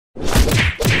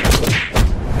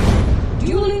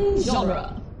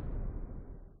genre.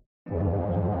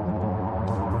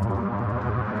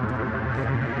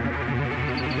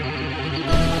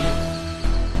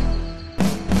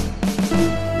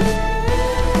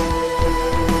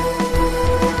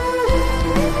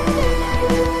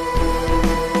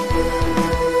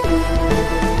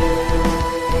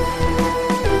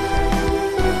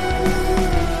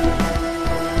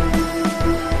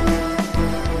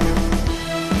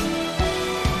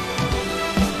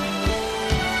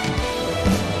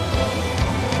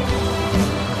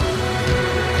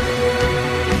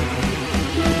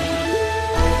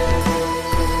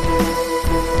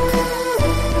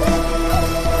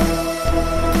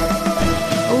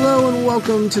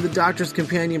 Welcome to the Doctor's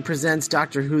Companion presents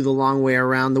Doctor Who: The Long Way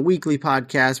Around, the weekly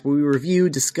podcast where we review,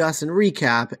 discuss, and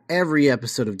recap every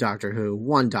episode of Doctor Who,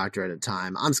 one doctor at a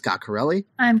time. I'm Scott Corelli.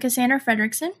 I'm Cassandra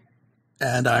Fredrickson.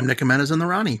 And I'm Nick Jimenez in the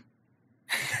Rani.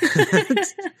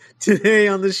 Today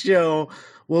on the show,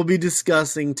 we'll be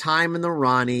discussing Time in the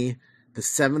Rani, the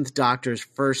Seventh Doctor's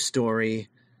first story,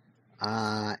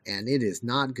 and it is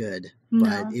not good. No.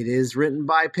 But it is written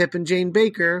by Pip and Jane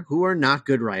Baker, who are not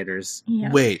good writers. Yeah.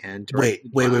 Wait. Yeah.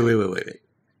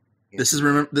 This is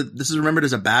remembered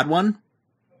as a bad one?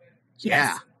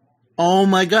 Yeah. Oh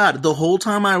my god. The whole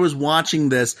time I was watching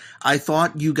this, I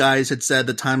thought you guys had said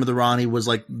the Time of the Rani was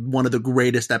like one of the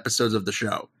greatest episodes of the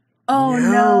show. Oh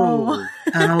no.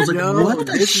 And I was like, what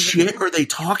the shit are they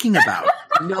talking about?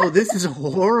 No, this is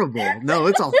horrible. No,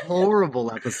 it's a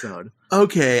horrible episode.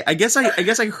 Okay, I guess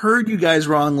I heard you guys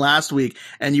wrong last week,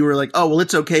 and you were like, "Oh, well,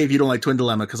 it's okay if you don't like Twin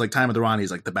Dilemma because like Time of the Rani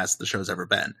is like the best the show's ever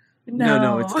been."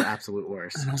 No, it's the absolute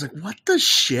worst. And I was like, "What the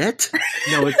shit?"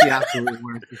 No, it's the absolute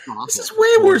worst. It's awful. This is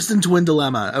way worse than Twin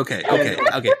Dilemma. Okay.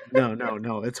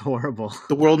 No, it's horrible.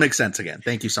 The world makes sense again.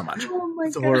 Thank you so much. Oh my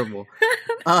It's God. horrible.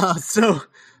 So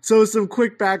some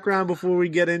quick background before we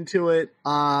get into it.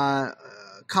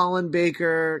 Colin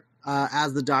Baker,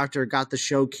 as the Doctor, got the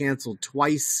show canceled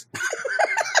twice.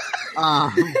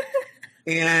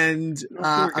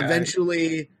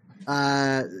 Eventually,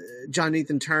 John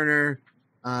Nathan Turner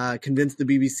convinced the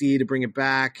BBC to bring it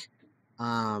back,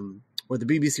 or the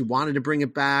BBC wanted to bring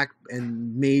it back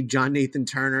and made John Nathan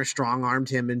Turner, strong-armed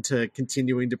him into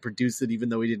continuing to produce it even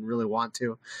though he didn't really want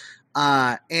to,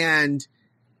 and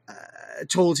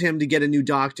told him to get a new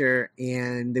doctor.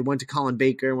 And they went to Colin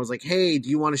Baker and was like, hey, do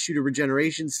you want to shoot a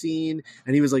regeneration scene?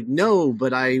 And he was like, no,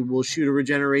 but I will shoot a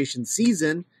regeneration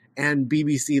season. And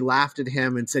BBC laughed at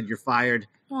him and said, you're fired.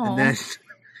 Aww.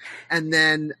 And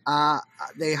then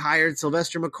they hired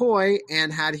Sylvester McCoy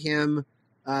and had him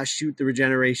shoot the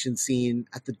regeneration scene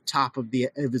at the top of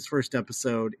his first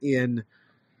episode in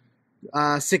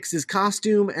Six's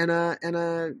costume and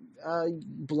a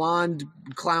blonde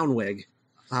clown wig.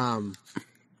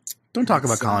 Don't talk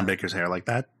about Colin Baker's hair like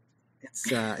that.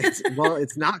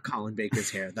 It's not Colin Baker's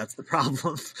hair. That's the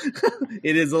problem.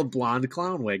 It is a blonde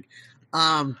clown wig.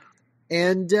 And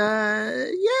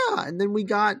then we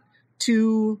got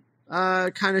two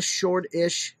kind of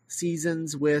short-ish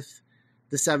seasons with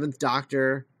the Seventh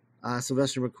Doctor,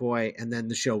 Sylvester McCoy, and then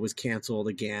the show was canceled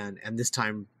again, and this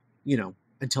time,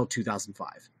 until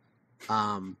 2005.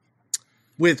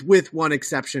 With one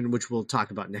exception, which we'll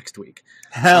talk about next week.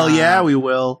 Hell yeah, we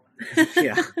will.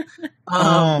 Yeah.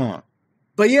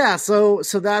 But yeah, so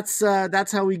that's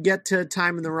how we get to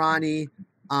Time in the Rani.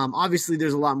 Obviously,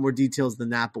 there's a lot more details than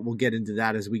that, but we'll get into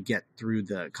that as we get through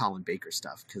the Colin Baker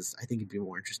stuff, because I think it'd be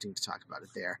more interesting to talk about it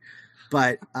there.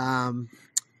 But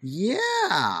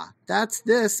yeah, that's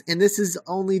this. And this is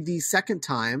only the second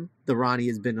time the Rani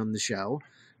has been on the show.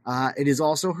 It is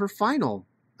also her final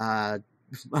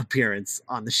appearance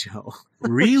on the show.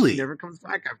 Really? She never comes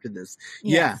back after this.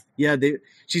 Yes. Yeah.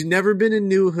 She's never been in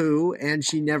New Who, and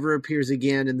she never appears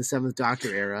again in the Seventh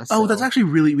Doctor era. Oh, that's actually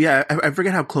really, yeah. I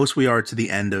forget how close we are to the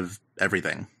end of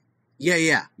everything.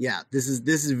 Yeah. This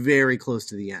is very close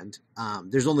to the end.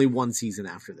 There's only one season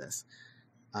after this.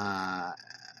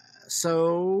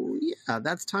 So yeah,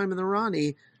 that's Time in the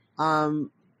Rani. And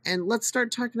let's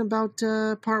start talking about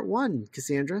part one,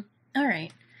 Cassandra. All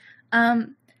right.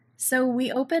 So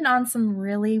we open on some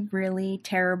really, really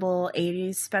terrible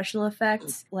 80s special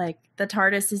effects. Like the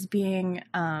TARDIS is being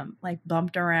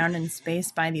bumped around in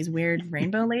space by these weird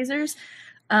rainbow lasers.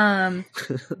 And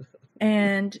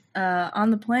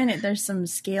on the planet, there's some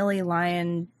scaly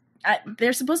lion.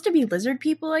 They're supposed to be lizard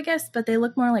people, I guess, but they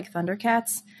look more like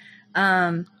Thundercats.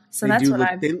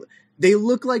 They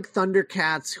look like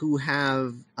Thundercats who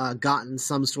have gotten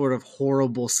some sort of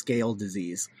horrible scale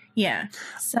disease. Yeah.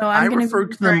 So I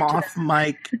referred to them off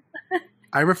mic.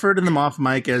 I refer to them off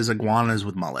mic as iguanas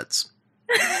with mullets.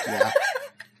 Yeah.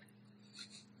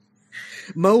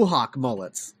 Mohawk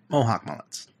mullets. Mohawk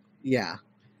mullets. Yeah.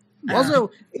 Also,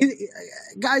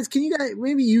 guys,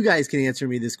 maybe you guys can answer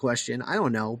me this question. I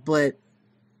don't know, but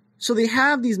so they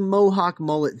have these Mohawk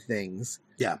mullet things.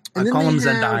 Yeah, and I call them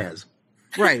Zendayas.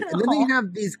 Right, and then they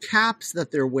have these caps that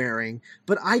they're wearing,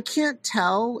 but I can't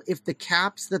tell if the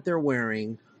caps that they're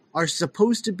wearing are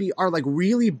supposed to be like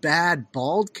really bad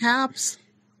bald caps,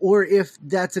 or if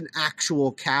that's an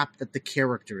actual cap that the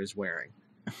character is wearing.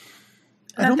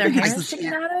 I don't think it's sticking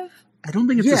out of. I don't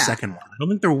think it's the second one. I don't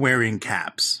think they're wearing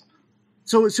caps.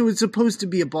 So it's supposed to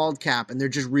be a bald cap, and they're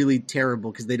just really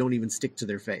terrible because they don't even stick to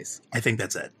their face. I think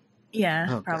that's it.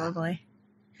 Yeah, probably.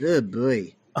 Good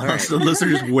boy. Right. So those are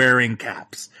just wearing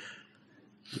caps.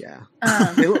 Yeah,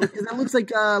 that looks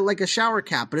like a shower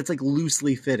cap, but it's like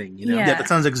loosely fitting. You know? Yeah, that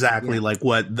sounds exactly like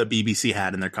what the BBC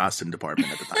had in their costume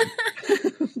department at the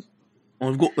time.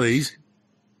 Well, I've got these.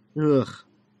 Ugh.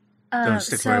 Don't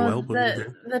stick very well.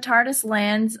 The TARDIS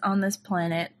lands on this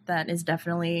planet that is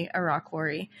definitely a rock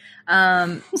quarry.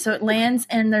 So it lands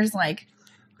and there's like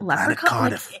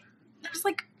leprechauns. There's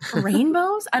like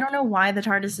rainbows. I don't know why the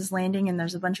TARDIS is landing and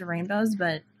there's a bunch of rainbows,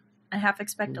 but I half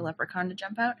expect a leprechaun to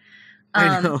jump out.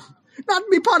 I know. Not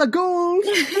me pot of gold.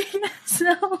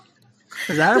 So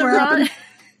is that ever happened?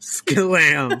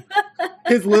 Sklam.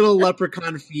 His little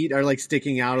leprechaun feet are like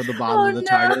sticking out of the bottom of the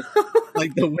TARDIS.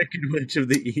 Like the Wicked Witch of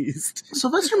the East.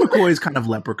 Sylvester McCoy is kind of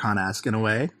leprechaun-esque in a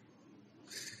way.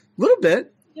 A little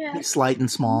bit. Yeah. He's slight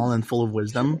and small and full of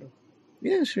wisdom.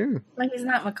 Yeah, sure. Like he's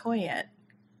not McCoy yet.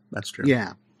 That's true.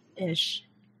 Yeah. Ish.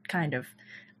 Kind of.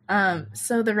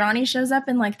 So the Rani shows up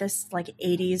in like this like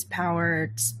 80s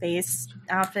powered space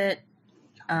outfit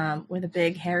with a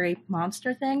big hairy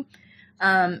monster thing.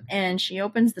 And she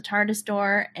opens the TARDIS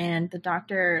door and the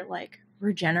doctor like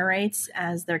regenerates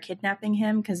as they're kidnapping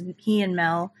him because he and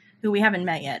Mel, who we haven't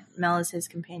met yet, Mel is his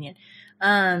companion,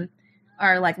 are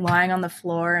like lying on the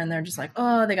floor and they're just like,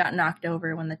 oh, they got knocked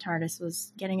over when the TARDIS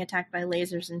was getting attacked by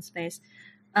lasers in space.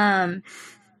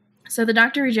 So the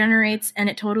doctor regenerates and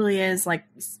it totally is like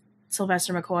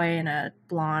Sylvester McCoy in a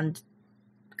blonde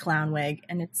clown wig,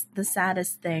 and it's the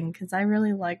saddest thing because I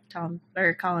really like Colin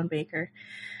Baker.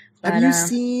 But, have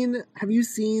you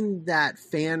seen that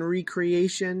fan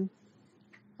recreation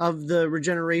of the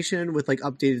regeneration with like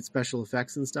updated special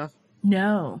effects and stuff?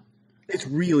 No. It's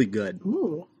really good.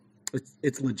 Ooh.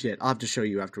 It's legit. I'll have to show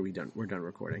you after we're done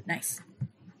recording. Nice.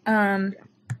 And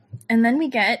then we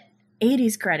get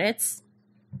 80s credits,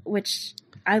 which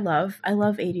I love. I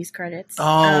love 80s credits. Oh,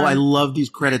 I love these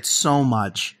credits so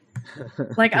much.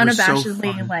 Like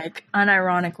unabashedly, so like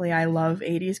unironically, I love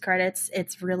 80s credits.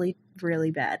 It's really,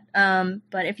 really bad.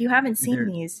 But if you haven't seen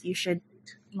these, you should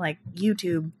like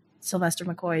YouTube Sylvester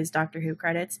McCoy's Doctor Who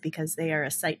credits because they are a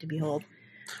sight to behold.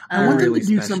 I want them to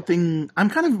do something. I'm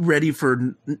kind of ready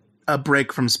for a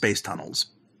break from space tunnels.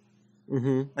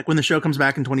 Mm-hmm. Like when the show comes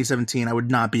back in 2017, I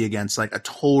would not be against like a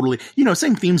totally,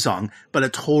 same theme song, but a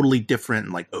totally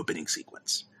different like opening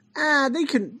sequence. They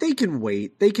can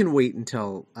wait. They can wait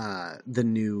until the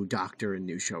new Doctor and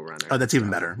new showrunner. Oh, that's even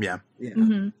better. Yeah. Yeah.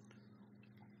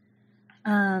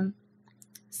 Mm-hmm.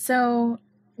 So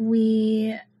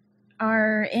we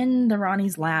are in the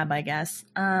Rani's lab, I guess.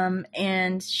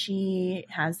 And she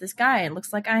has this guy. It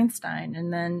looks like Einstein.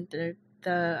 And then the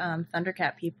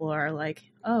Thundercat people are like,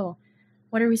 oh,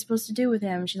 what are we supposed to do with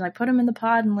him? She's like, put him in the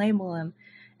pod and label him.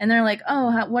 And they're like,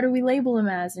 oh, what do we label him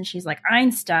as? And she's like,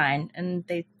 Einstein. And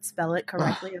they spell it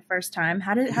correctly the first time.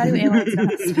 How do aliens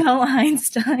not spell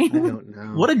Einstein? I don't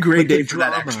know. What a great day for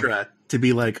that extra to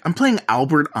be like, I'm playing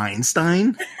Albert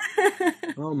Einstein.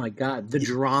 Oh my God. The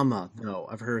drama, though,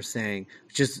 of her saying,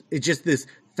 it's just this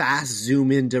fast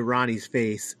zoom into Ronnie's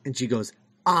face. And she goes,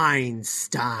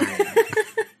 Einstein.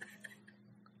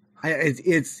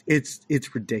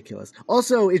 It's ridiculous.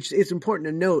 Also, it's important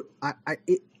to note,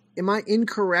 am I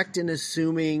incorrect in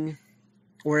assuming,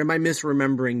 or am I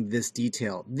misremembering this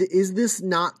detail? Is this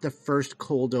not the first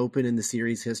cold open in the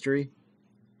series history?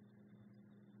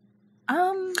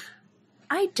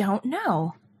 I don't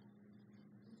know.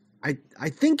 I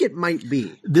think it might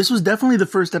be. This was definitely the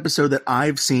first episode that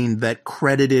I've seen that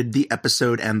credited the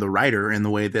episode and the writer in the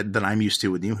way that I'm used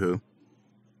to with New Who.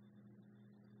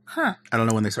 Huh. I don't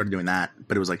know when they started doing that,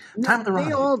 but it was like Time of the Rani.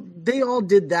 They all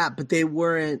did that, but they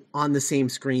weren't on the same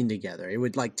screen together. It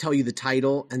would like tell you the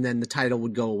title, and then the title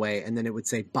would go away, and then it would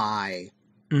say by,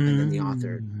 and then the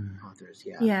authors.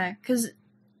 Yeah. Yeah, because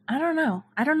I don't know.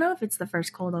 I don't know if it's the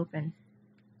first cold open.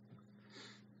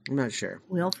 I'm not sure.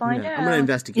 We'll find out. I'm going to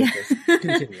investigate this.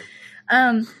 Continue.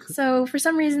 So for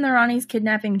some reason, the Rani's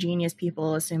kidnapping genius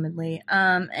people, assumedly.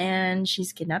 And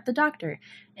she's kidnapped the doctor.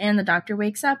 And the doctor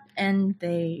wakes up and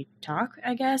they talk,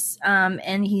 I guess.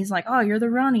 And he's like, oh, you're the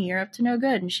Rani. You're up to no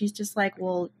good. And she's just like,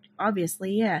 well,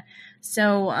 obviously, yeah.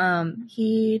 So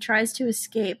he tries to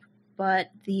escape,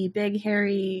 but the big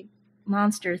hairy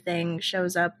monster thing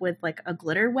shows up with like a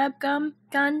glitter web gun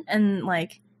and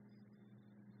like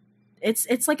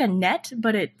it's like a net,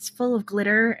 but it's full of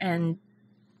glitter and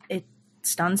it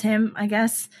stuns him, I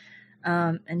guess.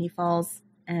 And he falls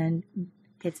and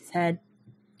hits his head.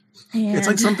 And it's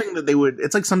like something that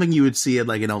it's like something you would see at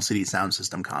like an LCD sound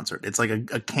system concert. It's like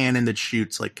a cannon that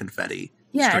shoots like confetti.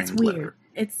 Yeah, it's weird.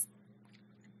 It's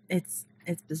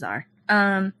bizarre.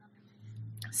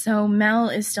 So Mel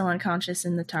is still unconscious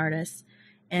in the TARDIS,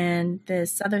 and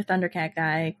this other Thundercat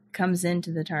guy comes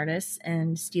into the TARDIS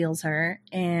and steals her,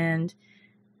 and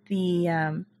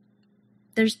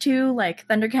there's two like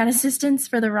Thundercat assistants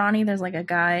for the Rani. There's like a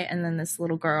guy and then this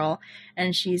little girl,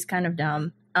 and she's kind of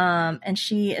dumb. And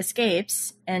she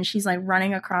escapes and she's like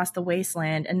running across the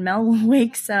wasteland, and Mel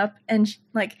wakes up and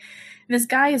like this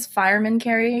guy is fireman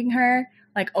carrying her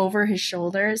like over his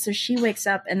shoulder. So she wakes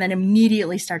up and then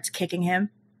immediately starts kicking him.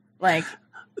 Like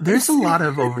there's a lot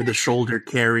of over the shoulder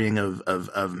carrying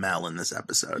of Mel in this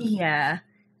episode. Yeah.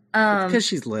 Because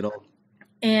she's little.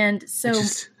 And so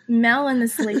Mel and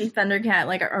this Lady Thundercat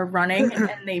like are running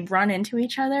and they run into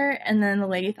each other, and then the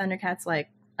Lady Thundercat's like,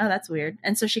 oh, that's weird.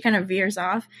 And so she kind of veers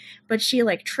off, but she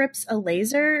like trips a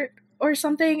laser or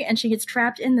something, and she gets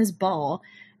trapped in this ball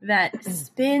that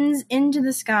spins into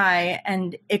the sky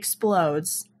and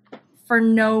explodes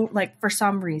for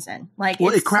some reason. Like,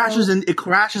 well, it crashes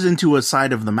into a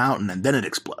side of the mountain and then it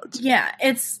explodes. Yeah,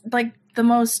 it's like the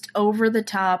most over the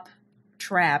top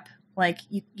trap. Like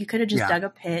you could have just dug a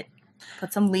pit,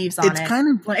 put some leaves on it.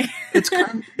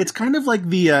 It's kind of like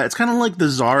the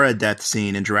Zara death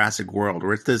scene in Jurassic World,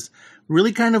 where it's this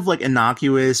really kind of like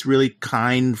innocuous, really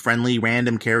kind, friendly,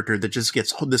 random character that just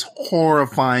gets this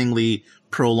horrifyingly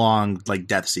prolonged like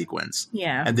death sequence.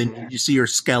 Yeah. And then you see her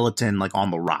skeleton like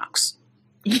on the rocks.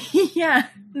 Yeah.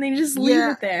 And they just leave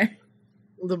it there.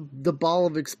 The ball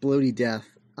of explodey death.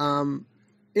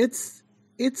 It's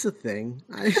a thing.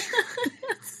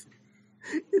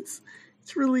 It's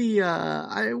really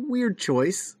a weird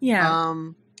choice. Yeah.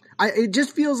 It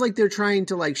just feels like they're trying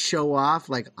to like show off,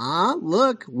 like,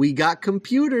 look, we got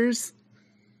computers.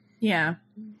 Yeah.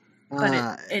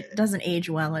 But it doesn't age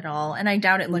well at all, and I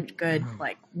doubt it looked good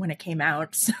like when it came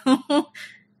out. So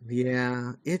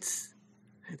yeah, it's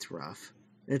rough.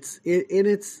 It's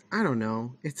I don't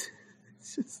know. It's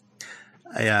just.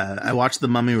 I watched The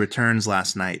Mummy Returns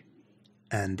last night,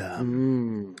 and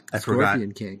I forgot.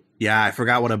 King. Yeah, I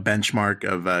forgot what a benchmark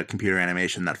of computer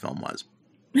animation that film was.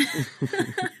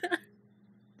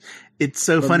 It's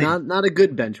so funny. Not a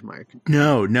good benchmark.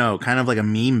 No, kind of like a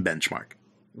meme benchmark.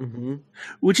 Mm-hmm.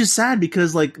 Which is sad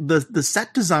because like the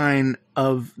set design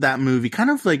of that movie, kind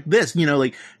of like this,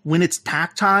 like when it's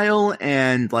tactile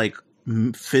and like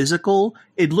physical,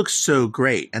 it looks so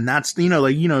great. And that's the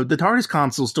TARDIS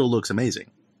console still looks amazing,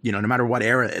 no matter what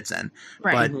era it's in.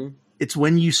 Right. But it's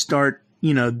when you start,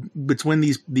 it's when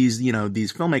these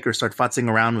filmmakers start futzing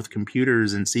around with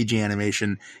computers and CG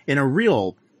animation in a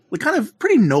real, like kind of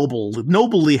pretty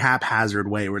nobly haphazard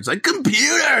way, where it's like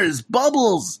computers,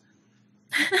 bubbles.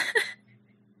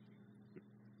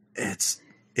 It's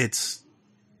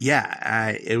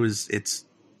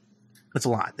a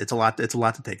lot. It's a lot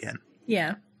to take in.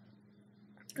 Yeah.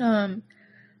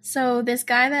 So this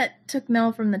guy that took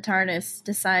Mel from the TARDIS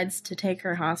decides to take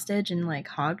her hostage and like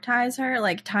hog ties her,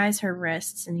 like ties her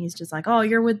wrists, and he's just like, "Oh,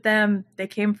 you're with them. They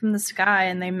came from the sky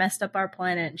and they messed up our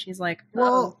planet." And she's like,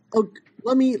 "Well,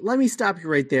 let me stop you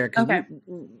right there." Okay.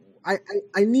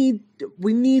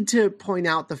 We need to point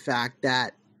out the fact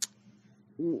that,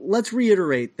 let's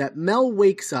reiterate that Mel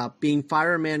wakes up being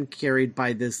fireman carried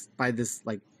by this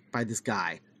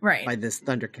guy, right? By this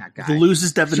Thundercat guy. The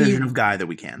loosest definition of guy that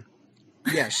we can.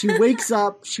 Yeah, she wakes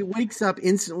up,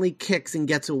 instantly kicks and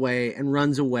gets away and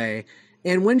runs away.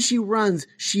 And when she runs,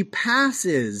 she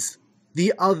passes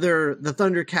the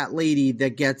Thundercat lady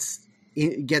that gets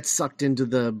sucked into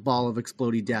the ball of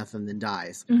exploding death and then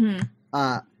dies.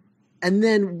 Mm-hmm. And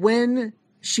then when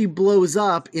she blows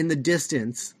up in the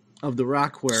distance of the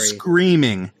rock quarry,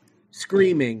 screaming,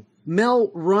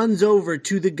 Mel runs over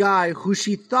to the guy who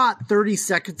she thought 30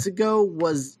 seconds ago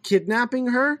was kidnapping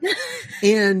her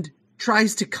and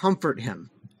tries to comfort him.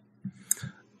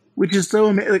 Which is so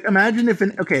amazing. Like, imagine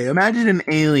an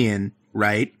alien,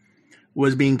 right,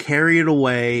 was being carried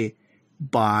away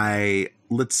by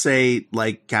let's say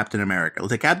like Captain America.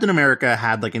 Let's say Captain America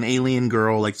had like an alien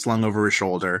girl like slung over his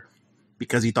shoulder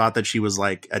because he thought that she was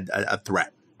like a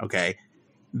threat. Okay.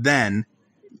 Then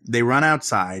they run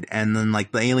outside and then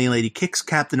like the alien lady kicks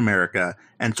Captain America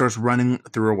and starts running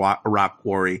through a rock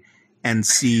quarry and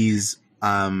sees,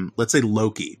 let's say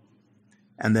Loki.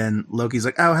 And then Loki's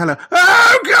like, oh, hello.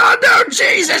 Oh God, no,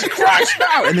 Jesus Christ,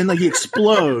 no. And then like he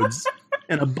explodes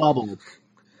in a bubble.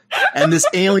 And this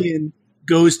alien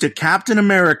goes to Captain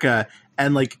America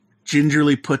and like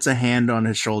gingerly puts a hand on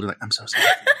his shoulder, like, I'm so sorry.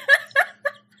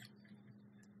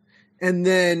 And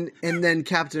then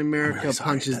Captain America really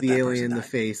punches the alien in the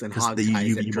face and hog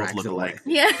ties and drags it away.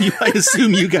 Yeah. I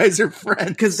assume you guys are friends.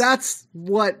 Because that's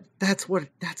what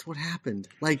happened.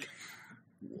 Like,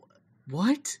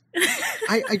 what?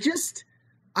 I just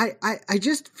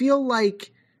feel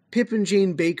like Pip and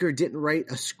Jane Baker didn't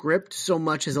write a script so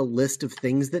much as a list of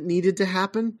things that needed to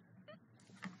happen.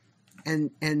 And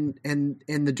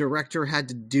the director had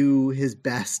to do his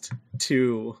best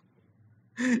to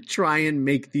try and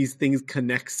make these things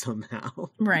connect somehow.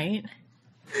 Right.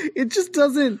 It just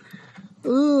doesn't.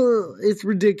 It's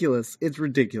ridiculous. It's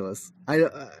ridiculous.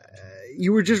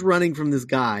 You were just running from this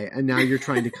guy, and now you're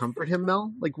trying to comfort him,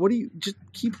 Mel. Like, what do you? Just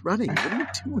keep running. What are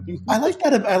you doing? I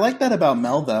like that about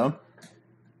Mel, though.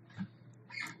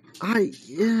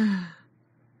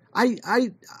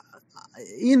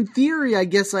 In theory, I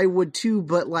guess I would too,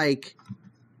 but like,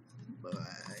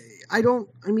 I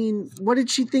mean, what did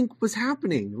she think was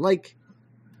happening? Like,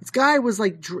 this guy was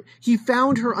like, he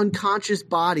found her unconscious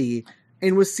body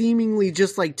and was seemingly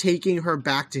just like taking her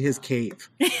back to his cave.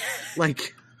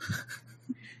 Like,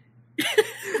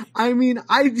 I mean,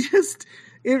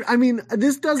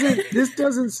 this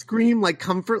doesn't scream like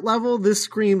comfort level. This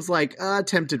screams like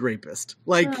attempted rapist.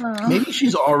 Like, maybe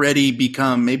she's already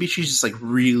become, maybe she's just like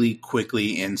really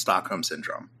quickly in Stockholm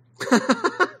syndrome.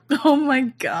 Oh my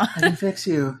God. I can fix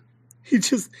you. He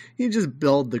just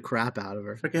billed the crap out of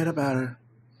her. Forget about her.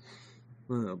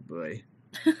 Oh boy.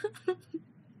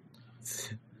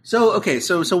 So okay,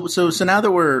 so now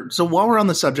that while we're on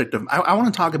the subject of, I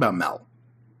want to talk about Mel.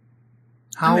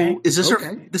 How is this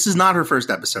her? This is not her first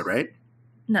episode, right?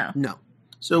 No.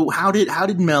 So how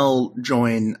did Mel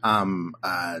join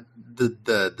the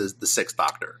Sixth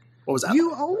Doctor? What was that?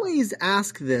 You always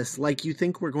ask this like you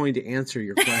think we're going to answer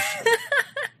your question.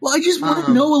 Well, I just want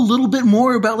to know a little bit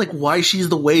more about like why she's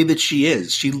the way that she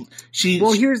is.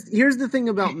 Well, here's the thing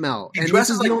about Mel. She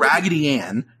dresses like Raggedy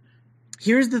Ann.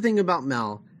 Here's the thing about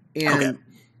Mel, and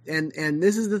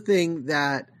this is the thing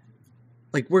that,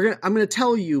 like, I'm gonna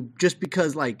tell you just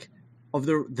because like of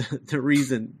the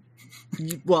reason.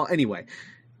 Well, anyway,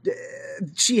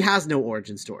 she has no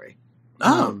origin story.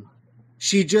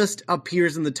 She just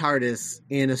appears in the TARDIS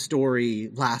in a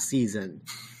story last season.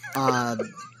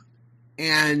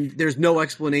 And there's no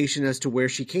explanation as to where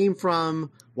she came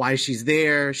from, why she's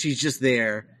there. She's just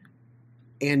there.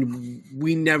 And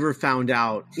we never found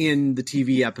out in the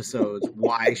TV episodes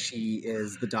why she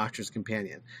is the Doctor's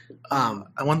companion. I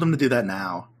want them to do that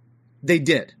now. They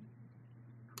did.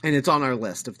 And it's on our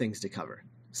list of things to cover.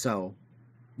 So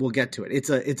we'll get to it. It's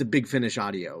a Big Finish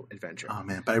audio adventure. Oh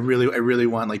man, but I really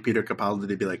want like Peter Capaldi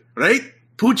to be like, right,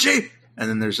 Poochie? And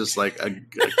then there's just like a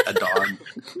dog.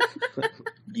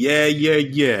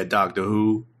 Yeah, Doctor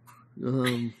Who.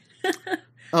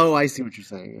 Oh, I see what you're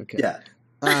saying. Okay. Yeah.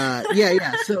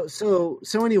 Yeah. So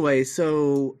anyway,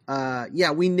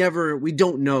 we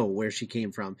don't know where she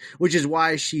came from, which is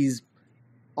why she's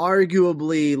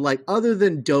arguably, like, other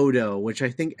than Dodo, which I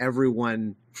think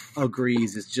everyone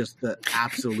agrees is just the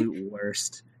absolute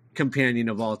worst companion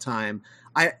of all time.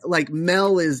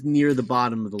 Mel is near the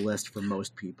bottom of the list for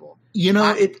most people. You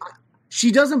know,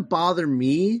 she doesn't bother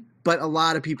me, but a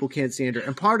lot of people can't stand her.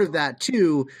 And part of that,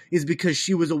 too, is because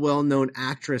she was a well-known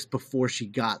actress before she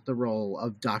got the role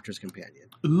of Doctor's Companion.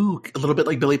 Ooh, a little bit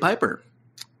like Billie Piper.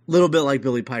 A little bit like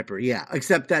Billie Piper, yeah.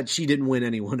 Except that she didn't win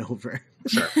anyone over.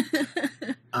 Sure.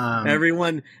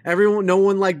 Everyone, no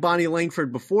one liked Bonnie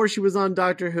Langford before she was on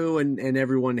Doctor Who, and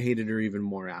everyone hated her even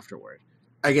more afterward.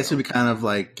 I guess it would be kind of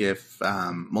like if,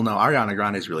 Ariana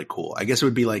Grande is really cool. I guess it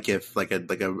would be like if like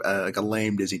a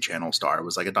lame Disney Channel star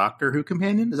was like a Doctor Who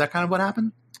companion. Is that kind of what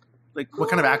happened? Like, what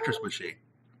kind of actress was she?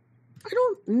 I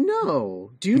don't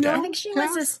know. Do you know? I think she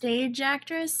was a stage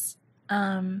actress.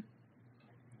 But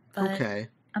okay.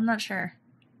 I'm not sure.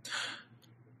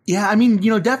 Yeah, I mean,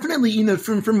 definitely,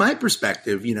 from my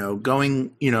perspective,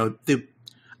 going,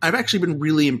 I've actually been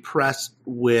really impressed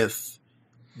with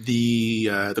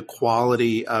the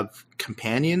quality of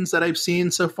companions that I've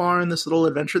seen so far in this little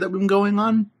adventure that we've been going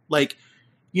on. Like,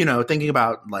 thinking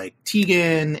about like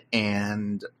Tegan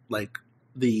and like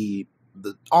the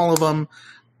all of them.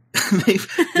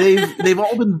 they've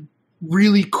all been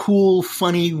really cool,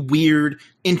 funny, weird,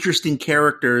 interesting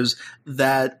characters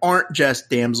that aren't just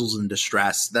damsels in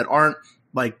distress, that aren't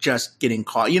like just getting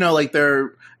caught. Like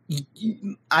they're.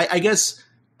 I guess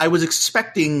I was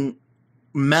expecting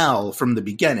Mel from the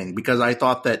beginning because I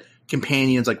thought that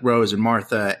companions like Rose and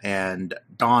Martha and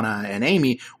Donna and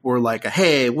Amy were like,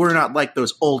 hey, we're not like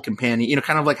those old companions,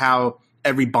 kind of like how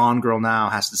every Bond girl now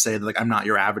has to say that, like, I'm not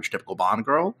your average typical Bond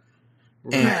girl.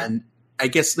 Right. And I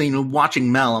guess,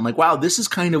 watching Mel, I'm like, wow, this is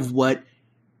kind of what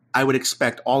I would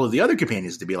expect all of the other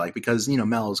companions to be like, because,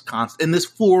 Mel is constant in this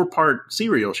 4-part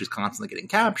serial. She's constantly getting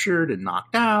captured and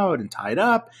knocked out and tied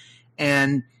up.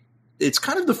 And it's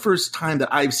kind of the first time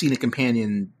that I've seen a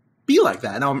companion be like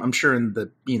that. And I'm sure in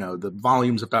the, the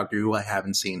volumes of Doctor Who I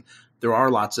haven't seen, there are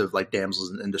lots of like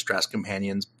damsels in distress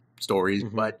companions stories,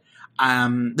 but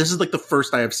this is like the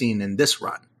first I have seen in this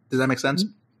run. Does that make sense?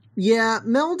 Yeah,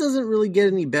 Mel doesn't really get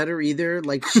any better either.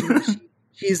 Like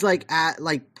she's like at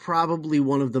like probably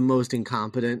one of the most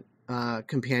incompetent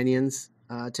companions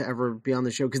to ever be on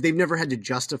the show, because they've never had to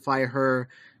justify her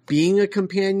being a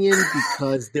companion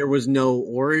because there was no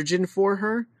origin for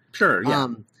her. Sure, yeah.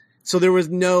 So there was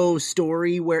no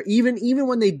story where even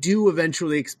when they do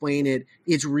eventually explain it,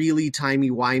 it's really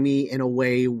timey-wimey in a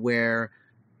way where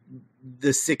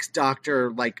the Sixth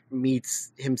Doctor like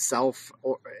meets himself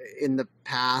in the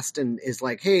past and is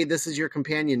like, "Hey, this is your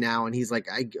companion now," and he's like,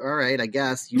 "All right, I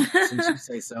guess since you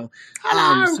say so."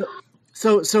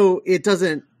 So it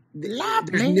doesn't. There's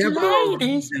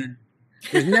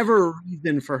never a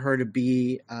reason for her to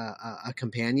be a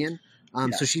companion.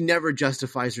 So she never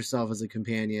justifies herself as a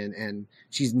companion, and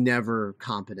she's never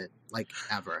competent, like,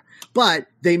 ever. But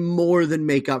they more than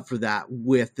make up for that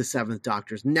with the Seventh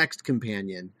Doctor's next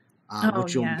companion,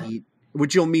 which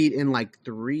you'll meet in like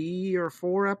 3 or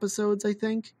 4 episodes, I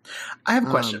think. I have a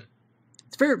question.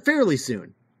 It's fairly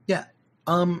soon. Yeah.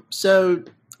 So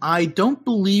I don't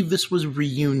believe this was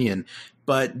Reunion,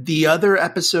 but the other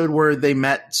episode where they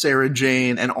met Sarah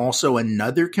Jane and also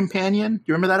another companion. Do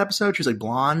you remember that episode? She was like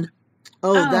blonde.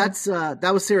 Oh,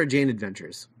 that was Sarah Jane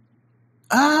Adventures.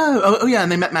 Oh, yeah,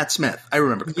 and they met Matt Smith. I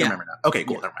remember. Yeah. I remember now. Okay,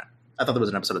 cool. Never mind. I thought that was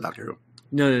an episode of Doctor Who.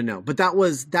 No. But that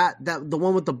was that the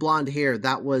one with the blonde hair.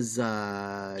 That was you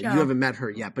haven't met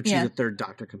her yet, but she's a third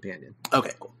Doctor companion.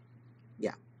 Okay, cool.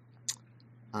 Yeah.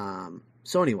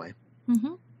 So anyway.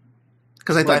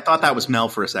 Because I thought that was Mel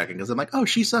for a second, because I'm like, oh,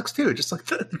 she sucks too, just like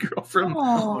the girl from.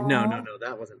 Oh no,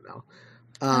 that wasn't Mel.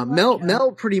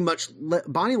 Mel pretty much.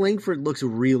 Bonnie Langford looks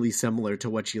really similar to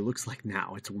what she looks like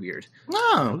now. It's weird.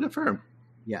 Oh, good for her.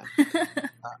 Yeah.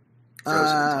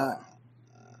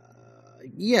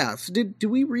 Yeah. So did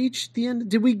we reach the end?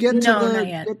 Did we get to the? Not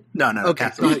yet. No. Okay,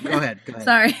 go ahead.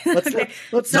 Sorry.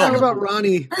 Let's talk about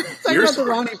Ronnie. Let's talk about the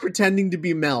Ronnie pretending to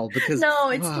be Mel, because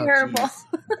it's terrible.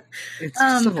 It's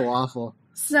so awful.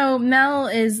 So Mel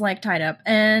is like tied up,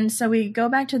 and so we go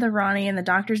back to the Ronnie, and the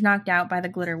Doctor's knocked out by the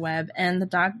glitter web, and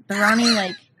the Ronnie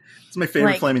like. It's my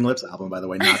favorite Flaming Lips album, by the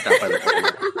way. Knocked out by the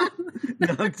glitter web.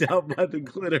 Knocked out by the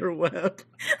glitter web.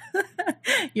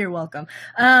 You're welcome.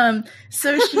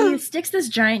 So she sticks this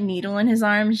giant needle in his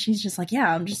arm. She's just like,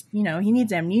 yeah, I'm just, he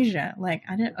needs amnesia. Like,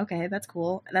 okay, that's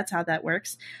cool. That's how that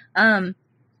works.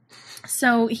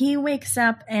 So he wakes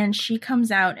up and she comes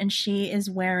out and she is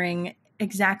wearing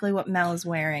exactly what Mel is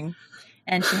wearing.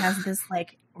 And she has this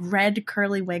like red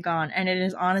curly wig on. And it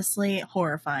is honestly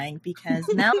horrifying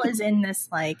because Mel is in this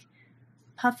like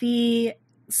puffy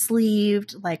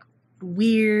sleeved, like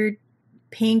weird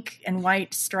pink and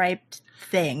white striped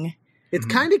thing. It's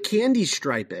kind of candy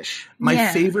stripe-ish. My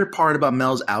favorite part about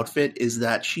Mel's outfit is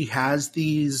that she has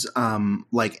these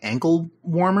like ankle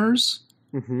warmers.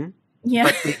 Mm-hmm. Yeah,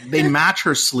 but they match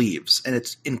her sleeves, and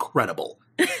it's incredible.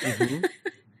 Mm-hmm.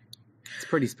 It's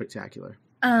pretty spectacular.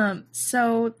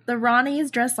 So the Ronnie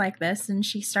is dressed like this, and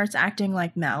she starts acting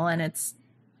like Mel, and it's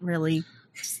really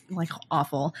like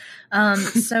awful.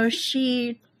 So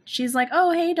she's like,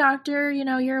 oh, hey, doctor,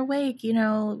 you're awake.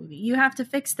 You have to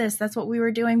fix this. That's what we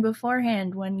were doing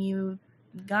beforehand when you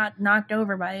got knocked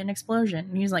over by an explosion.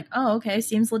 And he's like, oh, okay,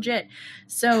 seems legit.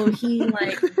 So he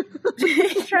like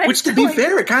tries which to be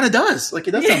fair, it kind of does. Like,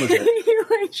 it does sound legit. He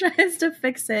like tries to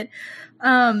fix it.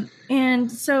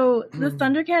 And so the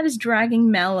Thundercat is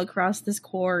dragging Mel across this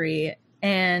quarry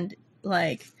and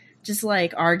like just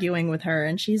like arguing with her,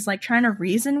 and she's like trying to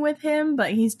reason with him,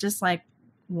 but he's just like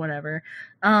whatever.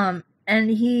 And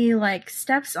he like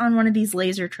steps on one of these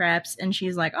laser traps, and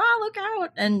she's like, oh, look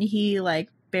out, and he like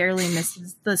barely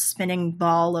misses the spinning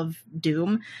ball of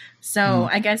doom. So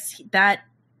I guess that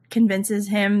convinces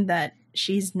him that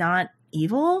she's not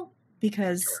evil,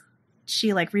 because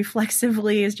she like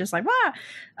reflexively is just like, "Wah!"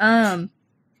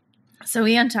 So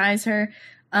he unties her,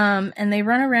 and they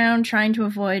run around trying to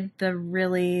avoid the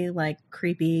really like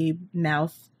creepy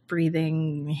mouth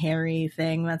breathing hairy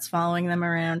thing that's following them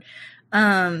around.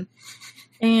 And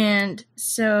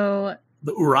so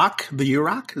the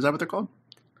Urok, is that what they're called?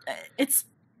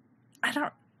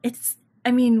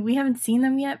 I mean, we haven't seen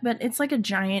them yet, but it's like a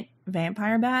giant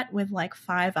vampire bat with like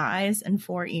 5 eyes and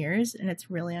 4 ears, and it's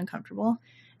really uncomfortable.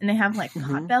 And they have like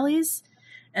pot bellies,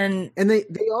 and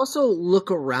they also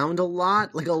look around a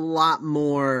lot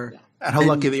more. And how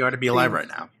lucky they are to be alive right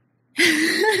now.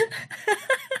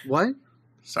 What?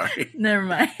 Sorry. Never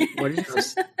mind. What did you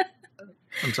say?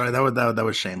 I'm sorry. That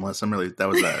was shameless. That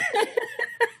was that.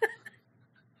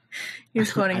 He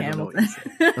was quoting Hamilton.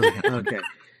 Okay.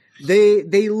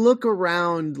 They look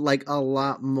around like a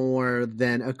lot more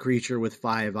than a creature with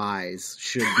 5 eyes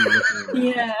should be looking around.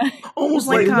 Yeah. Almost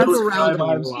like like look those around 5 a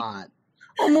eyes. lot.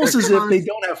 Almost as if they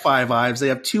don't have 5 eyes. They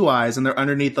have 2 eyes, and they're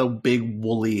underneath a big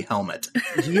woolly helmet.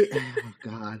 Yeah. Oh,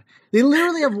 God. They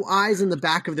literally have eyes in the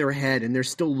back of their head, and they're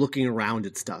still looking around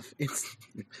at stuff.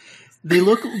 They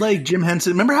look like Jim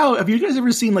Henson. Have you guys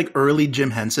ever seen like early Jim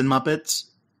Henson Muppets?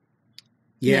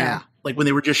 Yeah. Like when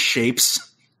they were just shapes.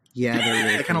 Yeah,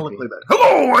 they kind of look like that.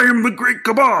 Hello, I am the Great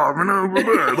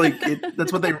Kebab. Like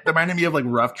that's what they reminded me of, like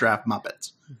Rough Draft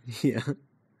Muppets. Yeah.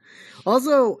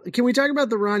 Also, can we talk about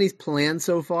the Rani's plan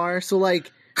so far? So,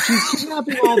 like, she's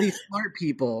kidnapping all these smart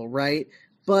people, right?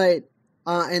 But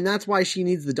and that's why she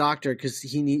needs the doctor, because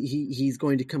he's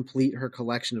going to complete her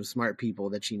collection of smart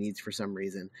people that she needs for some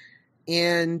reason.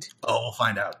 And we'll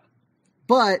find out.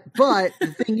 But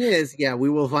the thing is, yeah, we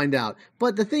will find out.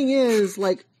 But the thing is,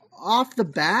 like, off the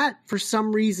bat, for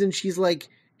some reason, she's like,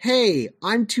 "Hey,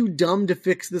 I'm too dumb to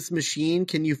fix this machine.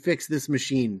 Can you fix this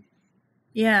machine?"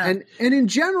 Yeah. And in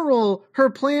general,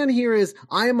 her plan here is,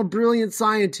 I am a brilliant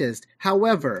scientist.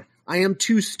 However, I am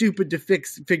too stupid to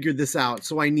figure this out,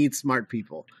 so I need smart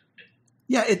people.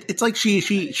 Yeah, it's like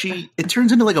it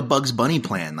turns into like a Bugs Bunny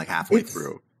plan like halfway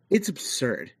through. It's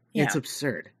absurd. Yeah. It's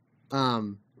absurd.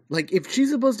 Like, if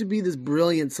she's supposed to be this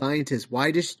brilliant scientist,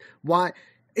 why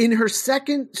in her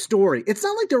second story, it's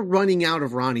not like they're running out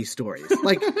of Rani stories.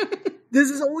 Like, this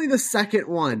is only the second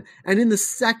one. And in the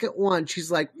second one,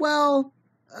 she's like, well,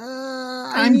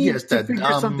 I need to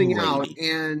figure something out,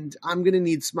 and I'm going to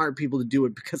need smart people to do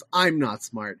it because I'm not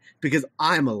smart, because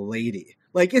I'm a lady.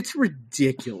 Like, it's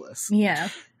ridiculous. Yeah.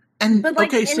 And, but, like,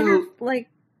 okay, in so... her, like,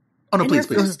 oh, no, in her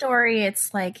please. first story,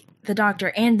 it's like the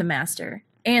doctor and the master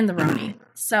and the Rani.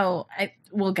 So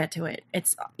we'll get to it.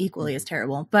 It's equally as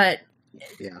terrible. But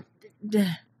yeah,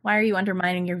 why are you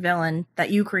undermining your villain that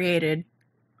you created?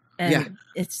 And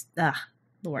it's the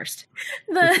worst.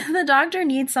 The doctor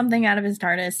needs something out of his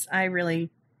TARDIS. I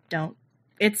really don't.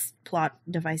 It's plot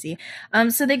devicey.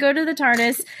 So they go to the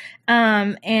TARDIS,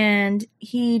 and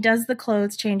he does the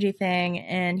clothes changey thing,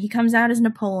 and he comes out as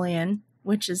Napoleon,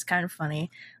 which is kind of funny.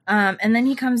 And then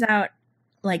he comes out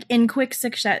like in quick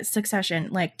succession,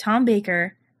 like Tom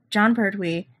Baker, John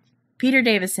Pertwee, Peter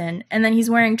Davison, and then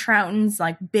he's wearing Troughton's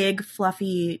like big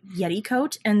fluffy Yeti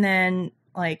coat, and then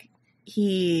like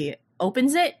he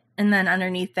opens it, and then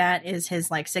underneath that is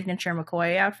his like signature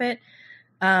McCoy outfit.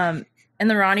 And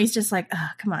the Rani's just like, oh,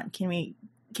 come on, can we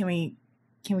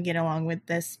get along with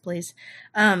this, please?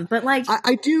 But like,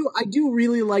 I do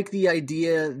really like the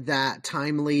idea that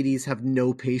time ladies have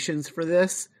no patience for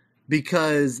this,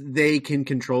 because they can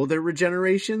control their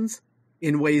regenerations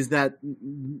in ways that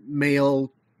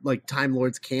male like Time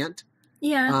Lords can't.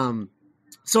 Yeah.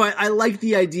 So I like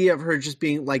the idea of her just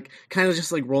being like, kind of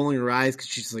just like rolling her eyes, because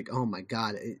she's like, oh my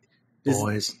God,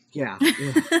 boys. Yeah,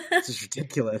 this is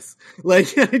ridiculous.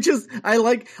 Like, I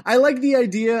like the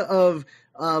idea of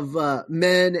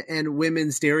men and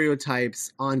women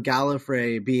stereotypes on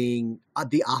Gallifrey being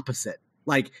the opposite.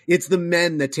 Like, it's the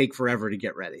men that take forever to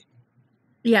get ready.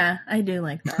 Yeah, I do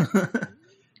like that.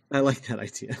 I like that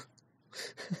idea.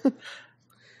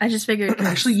 I just figured.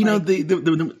 Actually, you know,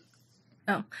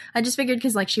 I just figured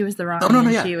because like she was the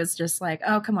Rani, and she was just like,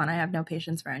 oh, come on, I have no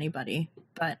patience for anybody.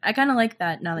 But I kind of like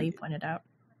that now that you pointed out.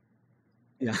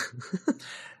 Yeah.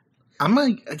 I'm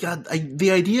like, God, the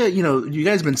idea, you know, you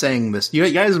guys have been saying this,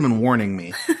 you guys have been warning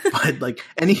me, but like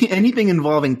anything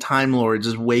involving Time Lords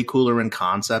is way cooler in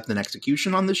concept than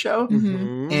execution on the show.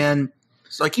 Mm-hmm. And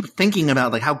so I keep thinking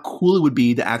about like how cool it would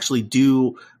be to actually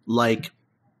do like,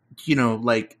 you know,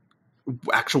 like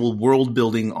actual world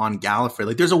building on Gallifrey.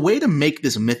 Like there's a way to make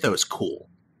this mythos cool.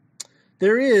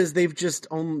 There is. They've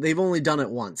only done it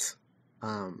once,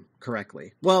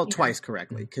 correctly. Well, twice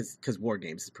correctly, because War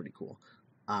Games is pretty cool.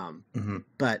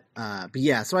 But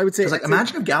yeah, so I would say, like,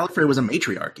 imagine if Gallifrey was a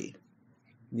matriarchy.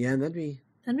 Yeah, that'd be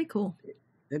cool.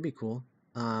 That'd be cool.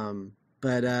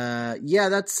 But yeah,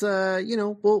 that's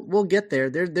we'll get there.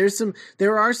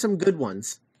 There are some good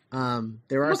ones.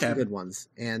 There are some good ones,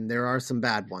 and there are some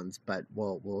bad ones, but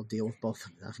we'll deal with both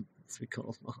of them as we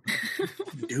go along.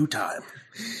 Due time.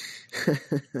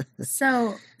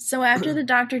 So after the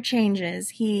doctor changes,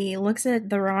 he looks at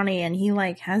the Rani and he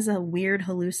like has a weird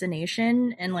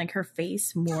hallucination, and like her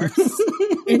face morphs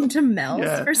into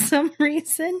Mel's for some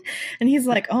reason, and he's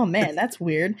like, "Oh man, that's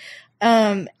weird."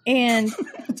 And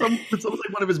it's almost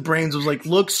like one of his brains was like,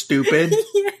 "Look, stupid."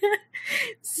 Yeah.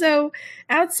 So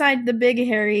outside the big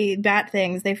hairy bat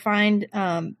things, they find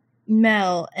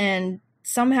Mel, and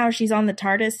somehow she's on the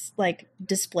TARDIS like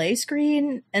display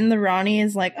screen, and the Rani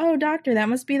is like, "Oh, doctor, that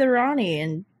must be the Rani."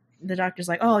 And the doctor's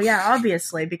like, "Oh yeah,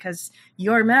 obviously, because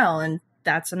you're Mel, and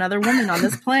that's another woman on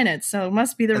this planet, so it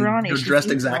must be the Rani." You're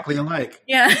dressed exactly alike.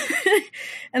 Yeah.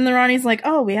 And the Rani's like,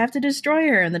 "Oh, we have to destroy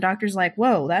her." And the doctor's like,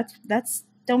 "Whoa, that's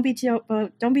don't be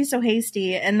so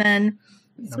hasty." And then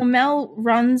so Mel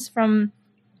runs from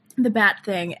the bat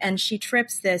thing, and she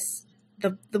trips the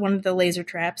one of the laser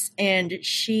traps, and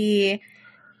she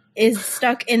is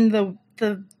stuck in the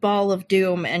ball of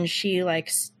doom, and she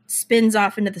like spins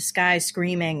off into the sky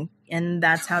screaming, and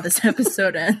that's how this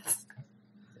episode ends.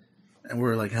 And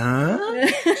we're like, huh?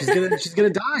 She's gonna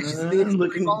die. She's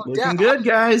looking good,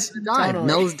 guys. Totally.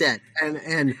 Mel's dead,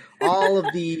 and all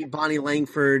of the Bonnie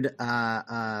Langford,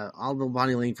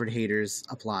 haters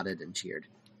applauded and cheered.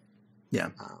 Yeah,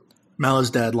 Mel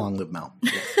is dead. Long live Mel.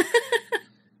 Yeah.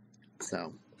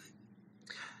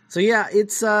 So yeah,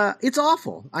 it's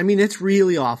awful. I mean, it's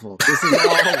really awful.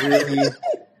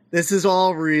 This is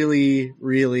all really,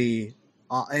 really.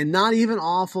 And not even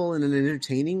awful in an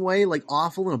entertaining way, like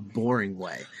awful in a boring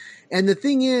way. And the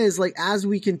thing is, like, as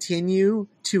we continue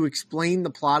to explain the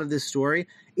plot of this story,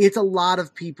 it's a lot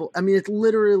of people. I mean, it's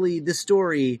literally, the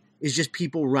story is just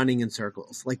people running in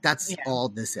circles. Like, that's all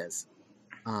this is.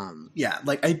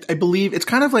 Like I believe it's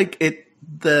kind of like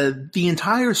the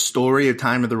entire story of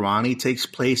Time of the Rani takes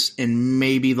place in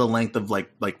maybe the length of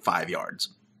like 5 yards.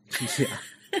 Yeah.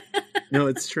 No,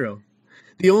 it's true.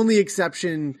 The only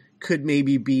exception could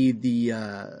maybe be the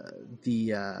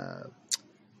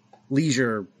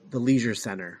leisure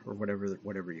center, or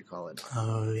whatever you call it.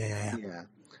 Oh yeah.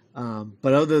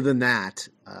 But other than that,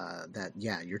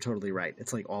 you're totally right.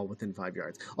 It's like all within 5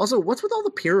 yards. Also, what's with all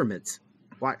the pyramids?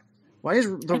 Why is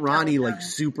the Rani like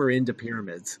super into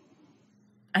pyramids?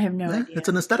 I have no idea. It's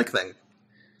an aesthetic thing.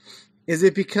 Is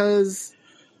it because?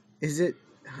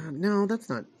 No, that's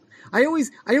not. I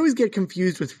always get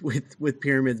confused with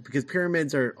pyramids, because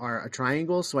pyramids are a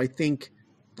triangle, so I think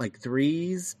like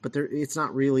threes, but they're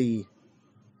not really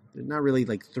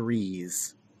like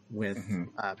threes with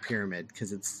pyramid,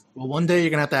 because it's. Well, one day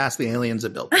you're gonna have to ask the aliens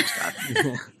that built them, Scott.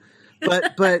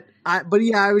 But I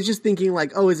was just thinking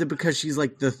like, oh, is it because she's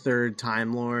like the third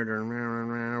Time Lord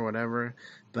or whatever?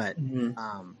 But maybe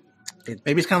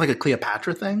it's kind of like a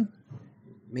Cleopatra thing.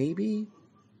 Maybe.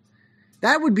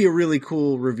 That would be a really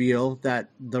cool reveal, that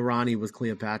the Rani was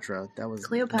Cleopatra.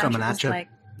 Cleopatra was like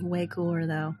way cooler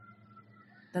though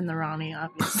than the Rani,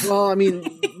 obviously. Well, I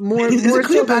mean, more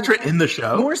Cleopatra in the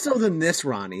show, more so than this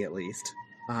Rani, at least.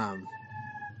 I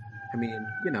mean,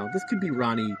 this could be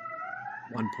Rani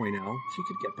 1.0. She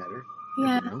could get better.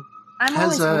 Yeah, I'm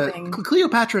always hoping.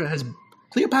 Cleopatra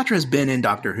has been in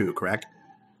Doctor Who, correct?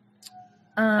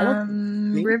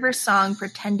 River Song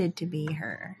pretended to be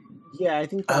her. Yeah, I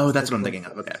think. That's what I'm thinking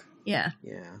of. Okay. Yeah.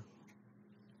 Yeah.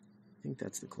 I think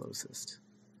that's the closest.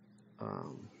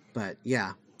 But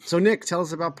yeah. So Nick, tell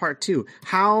us about part 2.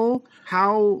 How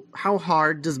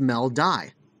hard does Mel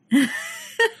die?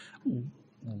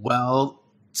 Well,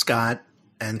 Scott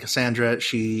and Cassandra,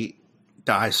 she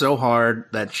dies so hard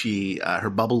that her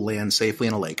bubble lands safely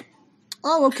in a lake.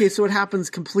 Oh, okay. So it happens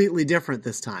completely different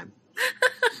this time.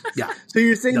 Yeah. So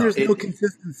you're saying there's no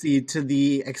consistency to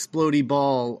the explodey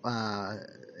ball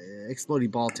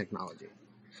technology.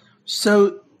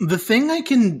 So the thing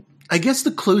I guess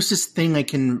the closest thing I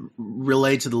can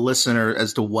relay to the listener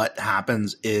as to what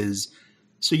happens is,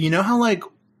 so you know how like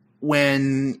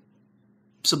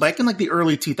back in like the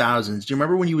early 2000s, do you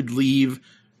remember when you would leave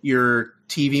your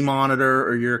TV monitor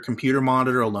or your computer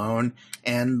monitor alone,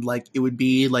 and like it would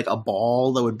be like a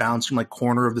ball that would bounce from like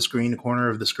corner of the screen to corner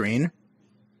of the screen?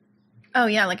 Oh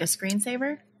yeah, like a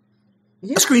screensaver?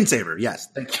 Yeah. A screensaver, yes.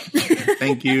 Thank you.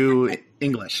 Thank you,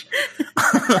 English.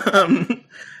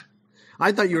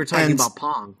 I thought you were talking about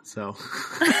Pong, so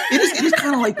it is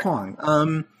kind of like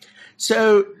Pong.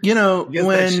 So when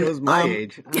that shows my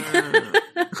age. We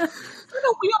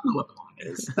all know what Pong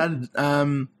is.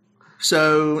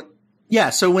 So Yeah,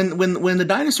 so when the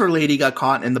dinosaur lady got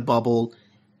caught in the bubble,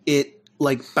 it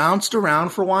like bounced around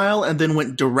for a while and then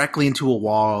went directly into a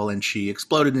wall and she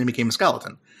exploded and became a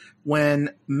skeleton. When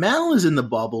Mel is in the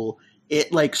bubble,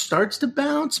 it like starts to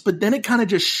bounce, but then it kind of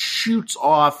just shoots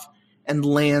off and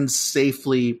lands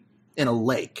safely in a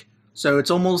lake. So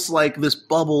it's almost like this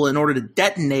bubble, in order to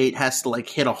detonate, has to like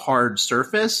hit a hard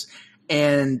surface,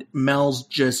 and Mel's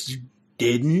just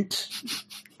didn't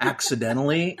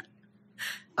accidentally.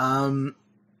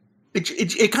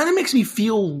 It kind of makes me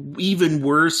feel even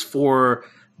worse for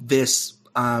this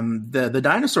the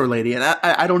dinosaur lady, and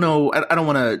I don't know, I don't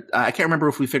want to, I can't remember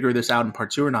if we figure this out in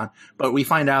part 2 or not, but we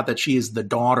find out that she is the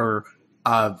daughter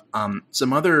of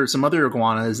some other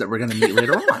iguanas that we're going to meet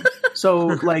later on. So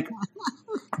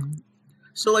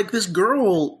like this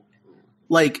girl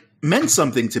like meant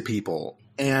something to people,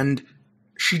 and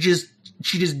she just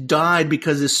died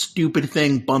because this stupid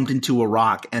thing bumped into a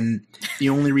rock, and the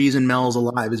only reason Mel's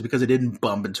alive is because it didn't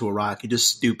bump into a rock. It just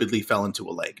stupidly fell into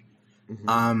a lake.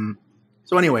 Mm-hmm.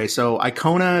 So anyway, so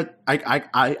Icona,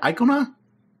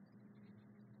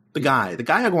 the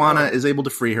guy iguana is able to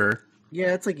free her.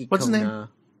 Yeah, it's like Icona. What's his name?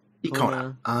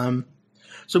 Icona.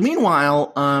 So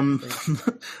meanwhile,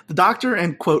 the doctor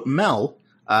and quote Mel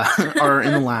are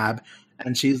in the lab,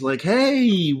 and she's like,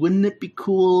 "Hey, wouldn't it be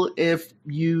cool if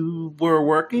you were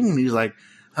working?" And he's like,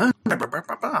 "I'm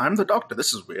the doctor.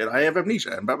 This is weird. I have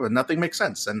amnesia, and nothing makes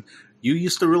sense. And you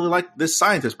used to really like this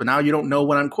scientist, but now you don't know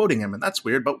when I'm quoting him, and that's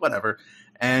weird. But whatever."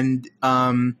 And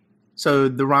so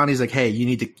the Rani's like, "Hey, you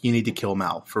need to kill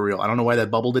Mel for real. I don't know why that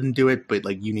bubble didn't do it, but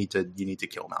like you need to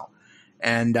kill Mel."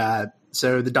 And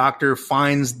so the doctor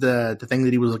finds the thing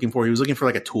that he was looking for. He was looking for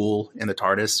like a tool in the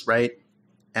TARDIS, right?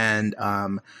 And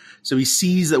so he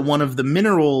sees that one of the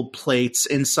mineral plates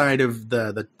inside of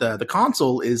the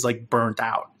console is like burnt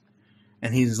out.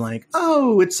 And he's like,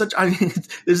 "Oh, it's such." I mean,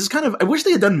 this is kind of. I wish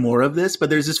they had done more of this, but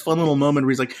there's this fun little moment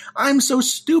where he's like, "I'm so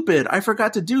stupid. I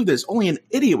forgot to do this. Only an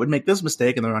idiot would make this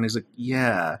mistake." And then Ronnie's like,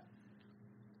 "Yeah,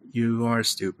 you are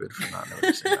stupid for not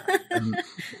noticing that." And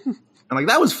like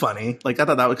that was funny. Like I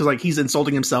thought that was because like he's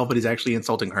insulting himself, but he's actually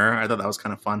insulting her. I thought that was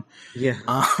kind of fun. Yeah,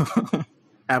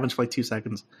 happens for like 2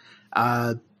 seconds.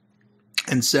 And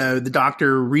so the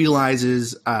doctor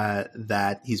realizes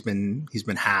that he's been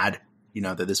had. You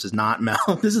know, that this is not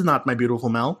Mel. This is not my beautiful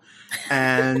Mel.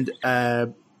 And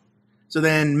so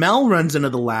then Mel runs into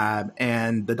the lab,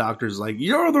 and the doctor's like,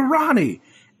 "You're the Rani."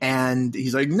 And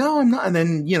he's like, "No, I'm not." And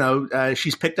then, you know,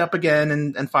 she's picked up again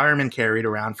and firemen carried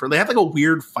around they have like a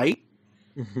weird fight.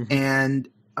 Mm-hmm. And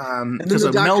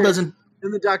because Mel doesn't.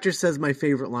 And the doctor says my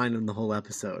favorite line in the whole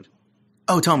episode.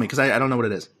 Oh, tell me, because I don't know what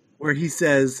it is. Where he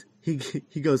says, he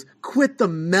goes, "Quit the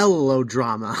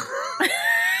melodrama."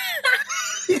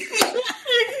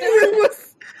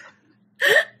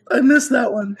 I missed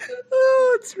that one.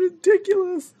 Oh, it's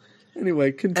ridiculous.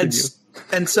 Anyway, continue.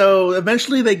 And so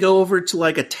eventually they go over to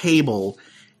like a table,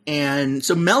 and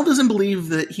so Mel doesn't believe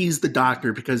that he's the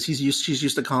doctor because she's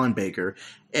used to Colin Baker,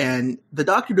 and the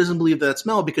doctor doesn't believe that it's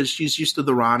Mel because she's used to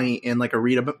the Rani in like a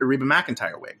Reba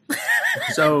McEntire wig.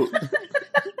 So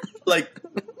like,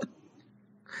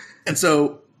 and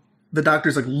so the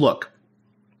doctor's like, "Look,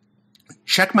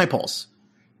 check my pulse.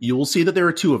 You will see that there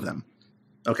are 2 of them.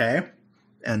 Okay?"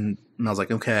 And Mel's like,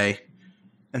 "Okay."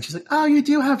 And she's like, "Oh, you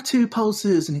do have 2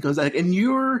 pulses." And he goes like, "And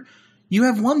you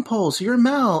have 1 pulse. You're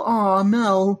Mel. Oh,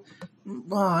 Mel.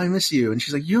 Oh, I miss you." And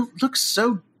she's like, "You look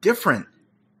so different."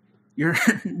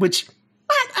 Which,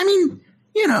 I mean,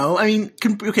 you know,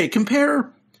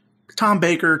 compare Tom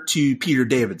Baker to Peter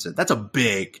Davidson. That's a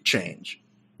big change.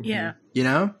 Yeah. You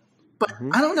know? But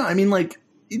I don't know. I mean, like,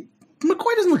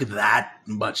 McCoy doesn't look that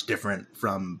much different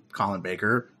from Colin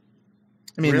Baker.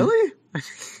 I mean, really? I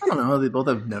don't know. They both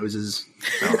have noses.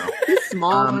 I don't know. He's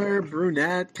smaller,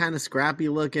 brunette, kind of scrappy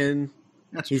looking.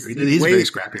 That's true. He's very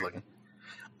scrappy looking.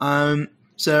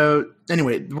 So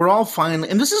anyway, we're all finally,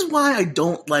 and this is why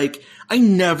I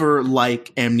never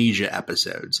like amnesia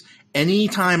episodes.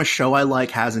 Anytime a show I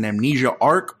like has an amnesia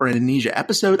arc or an amnesia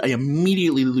episode, I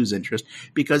immediately lose interest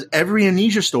because every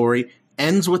amnesia story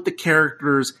ends with the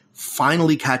characters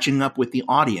finally catching up with the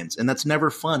audience, and that's never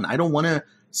fun. I don't want to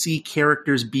see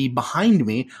characters be behind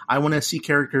me. I want to see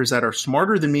characters that are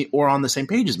smarter than me or on the same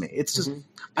page as me. It's just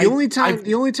the only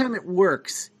time it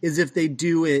works is if they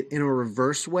do it in a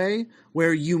reverse way,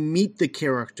 where you meet the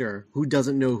character who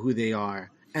doesn't know who they are,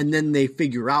 and then they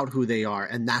figure out who they are,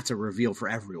 and that's a reveal for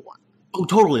everyone. Oh,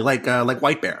 totally, like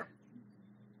White Bear.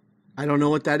 I don't know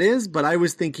what that is, but I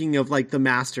was thinking of like the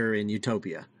Master in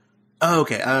Utopia. Oh,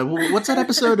 okay. What's that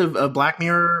episode of Black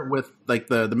Mirror with like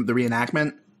the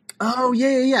reenactment? Oh,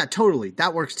 yeah, totally.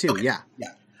 That works too. Okay. Yeah,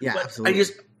 but absolutely.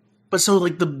 But so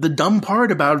like the dumb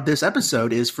part about this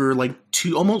episode is for like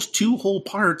almost two whole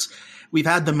parts, we've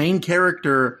had the main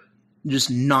character just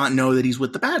not know that he's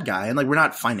with the bad guy. And like, we're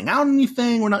not finding out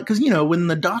anything. We're not, cause when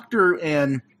the doctor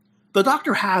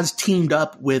has teamed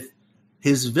up with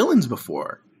his villains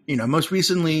before, most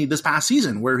recently this past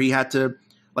season where he had to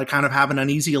like kind of have an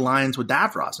uneasy alliance with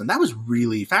Davros. And that was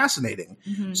really fascinating.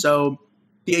 Mm-hmm. So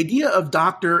the idea of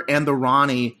Doctor and the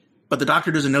Rani, but the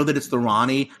Doctor doesn't know that it's the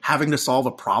Rani having to solve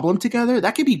a problem together.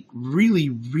 That could be really,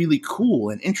 really cool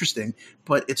and interesting,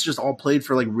 but it's just all played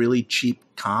for like really cheap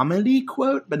comedy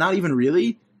quote, but not even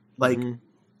really. Like,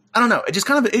 I don't know. It just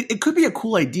kind of, it could be a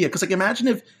cool idea. Cause like imagine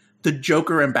if the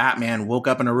Joker and Batman woke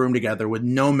up in a room together with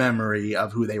no memory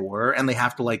of who they were and they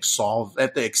have to like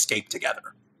have to escape together.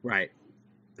 Right.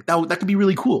 That could be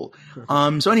really cool.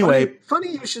 So anyway.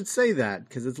 Funny you should say that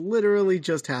because it's literally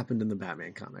just happened in the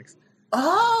Batman comics.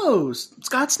 Oh,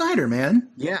 Scott Snyder, man.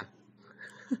 Yeah.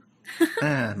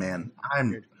 Man,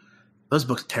 those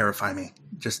books terrify me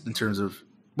just in terms of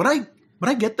would I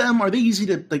get them? Are they easy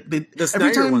to like the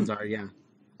Snyder ones are, yeah.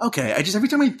 Okay. Every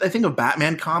time I think of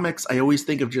Batman comics, I always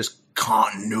think of just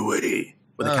continuity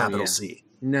with a capital C.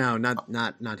 No,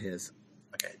 not his.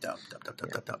 Okay, dope.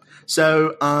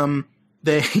 So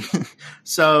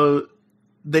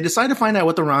they decide to find out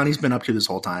what the Rani's been up to this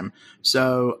whole time.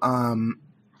 So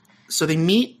they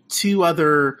meet two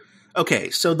other. Okay,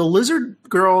 so the lizard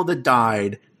girl that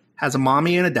died has a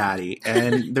mommy and a daddy,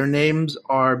 and their names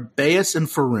are Bayes and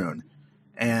Faroon.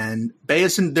 And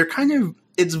Bayes and they're kind of,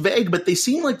 it's vague, but they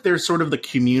seem like they're sort of the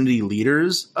community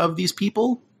leaders of these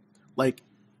people. Like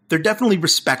they're definitely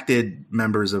respected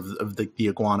members of the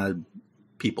iguana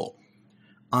people.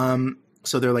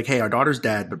 So they're like, hey, our daughter's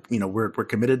dead, but we're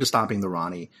committed to stopping the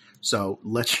Rani. So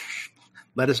let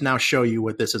us now show you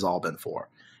what this has all been for.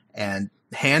 And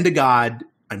hand to God,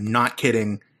 I'm not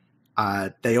kidding.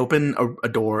 They open a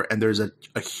door and there's a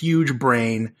huge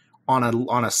brain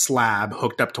on a slab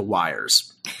hooked up to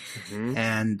wires,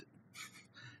 and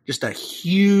just a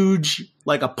huge,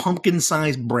 like a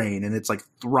pumpkin-sized brain, and it's like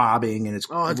throbbing and it's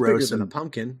gross. Bigger than a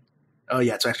pumpkin. Oh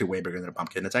yeah, it's actually way bigger than a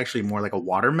pumpkin. It's actually more like a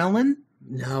watermelon.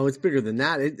 No, it's bigger than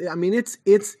that.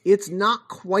 It's not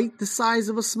quite the size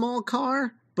of a small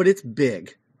car, but it's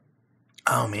big.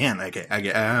 Oh man, okay,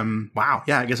 wow,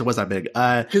 yeah, I guess it was that big.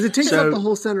 Because it takes up the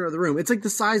whole center of the room. It's like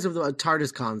the size of a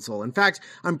TARDIS console. In fact,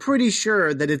 I'm pretty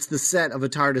sure that it's the set of a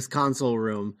TARDIS console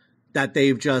room that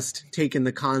they've just taken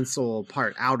the console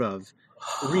part out of,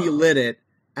 relit it,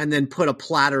 and then put a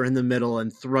platter in the middle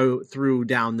and threw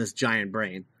down this giant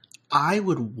brain. I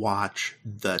would watch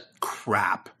the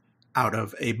crap out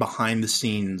of a behind the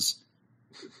scenes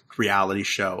reality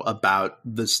show about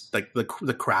this, like the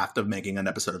craft of making an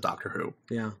episode of Doctor Who.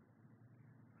 Yeah.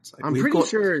 Like, I'm pretty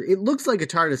sure it looks like a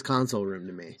TARDIS console room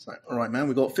to me. It's like, all right, man,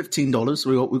 we got $15.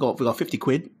 We got 50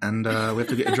 quid, and we have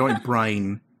to get a giant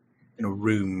brain in a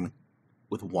room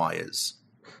with wires.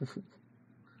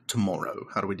 Tomorrow,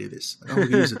 how do we do this? Oh, we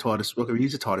can use a TARDIS. We can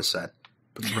use a TARDIS set.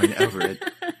 Put the brain over it.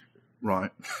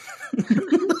 Right.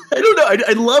 I don't know.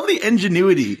 I love the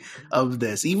ingenuity of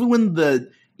this, even when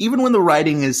the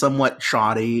writing is somewhat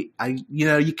shoddy.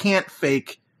 You can't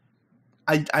fake.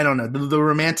 I don't know. The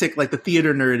romantic, like the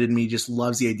theater nerd in me just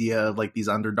loves the idea of like these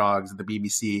underdogs at the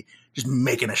BBC just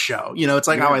making a show. It's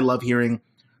like how I love hearing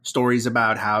stories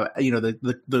about how,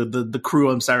 the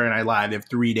crew on Saturday Night Live, they have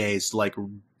 3 days to like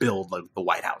build like the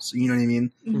White House. You know what I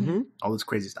mean? Mm-hmm. All this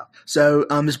crazy stuff. So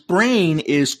this brain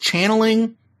is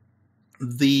channeling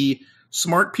the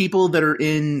smart people that are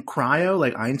in cryo,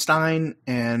 like Einstein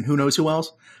and who knows who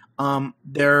else.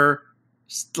 They're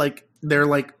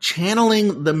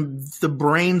channeling the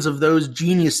brains of those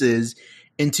geniuses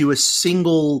into a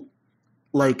single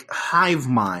like hive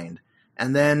mind.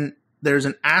 And then there's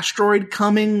an asteroid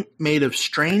coming made of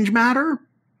strange matter,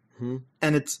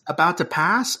 and it's about to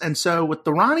pass. And so what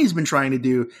the Rani's been trying to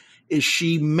do is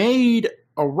she made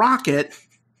a rocket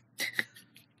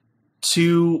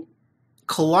to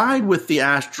collide with the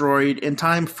asteroid in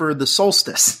time for the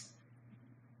solstice.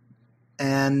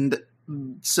 And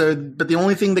so, but the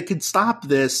only thing that could stop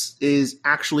this is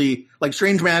actually like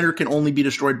strange matter can only be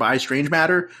destroyed by strange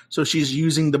matter. So she's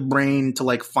using the brain to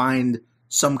like find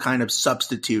some kind of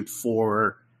substitute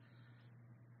for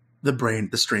the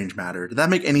strange matter. Did that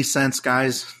make any sense,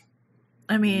 guys?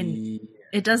 I mean,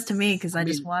 it does to me because I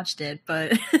just watched it,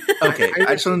 but okay.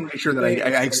 I just want to make sure that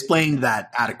I explained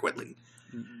that adequately.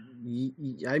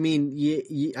 I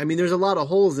mean, there's a lot of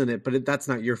holes in it, but that's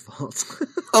not your fault.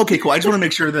 Okay, cool. I just want to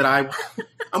make sure that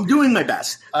I'm doing my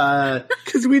best.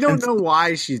 Because we don't know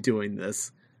why she's doing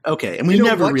this. Okay, and we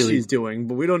never know what really she's doing,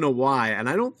 but we don't know why, and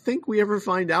I don't think we ever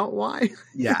find out why.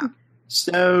 Yeah.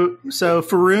 So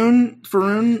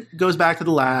Faroon goes back to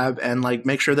the lab and like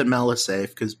make sure that Mel is safe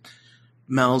because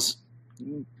Mel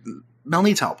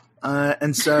needs help.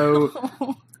 And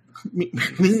so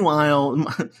meanwhile,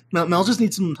 Mel just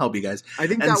needs some help, you guys. I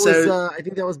think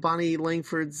that was Bonnie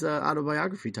Langford's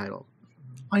autobiography title.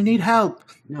 I need help.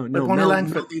 No, Bonnie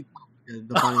Langford. The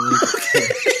Bonnie Langford.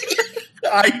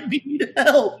 I need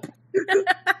help.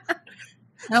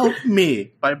 Help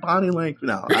me by Bonnie Langford.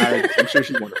 No, I'm sure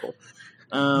she's wonderful.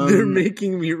 They're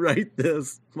making me write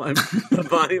this. The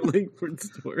Bonnie Langford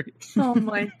story. Oh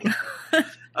my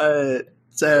god.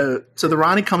 So the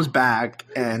Rani comes back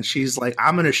and she's like,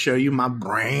 I'm going to show you my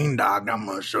brain, dog. I'm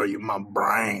going to show you my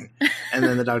brain. And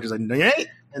then the doctor's like, no, you ain't.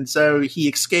 And so he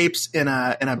escapes in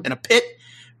a pit.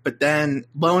 But then,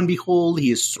 lo and behold, he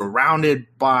is surrounded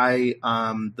by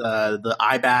the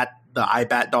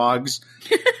IBAT dogs.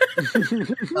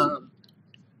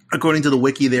 According to the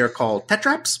wiki, they are called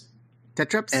tetraps.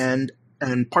 Tetraps. And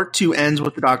part 2 ends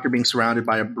with the doctor being surrounded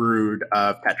by a brood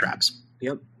of tetraps.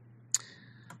 Yep.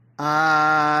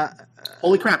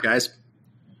 Holy crap, guys!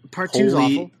 Part 2's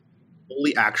awful.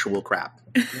 Holy actual crap.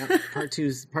 Yep. Part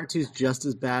 2's just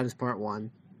as bad as part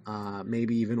 1.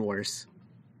 Maybe even worse.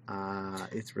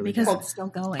 It's really because bad. it's still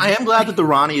going. I am glad that the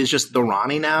Rani is just the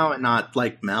Rani now and not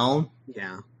like Mel.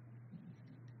 Yeah.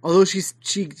 Although she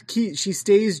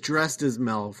stays dressed as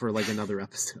Mel for like another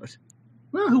episode.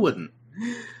 Well, who wouldn't?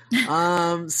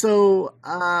 So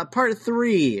part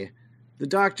 3, the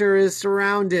doctor is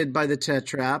surrounded by the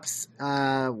tetraps,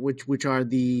 which are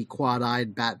the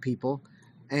quad-eyed bat people,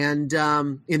 and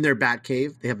in their bat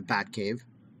cave. They have a bat cave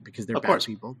because they're bat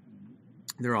people.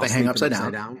 They're all hang upside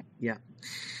down. Yeah.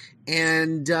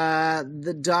 And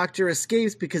the doctor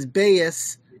escapes because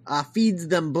Bayes feeds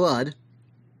them blood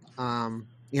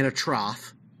in a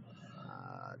trough.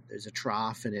 There's a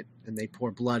trough and they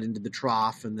pour blood into the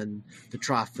trough, and then the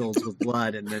trough fills with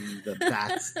blood, and then the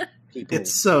bats people.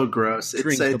 It's so gross.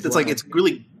 It's like it's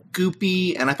really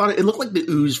goopy, and I thought it looked like the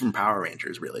ooze from Power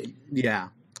Rangers. Really. Yeah.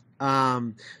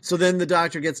 So then the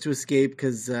doctor gets to escape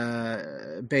because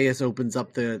Bayes opens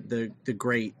up the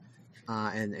grate,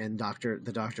 and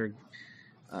the doctor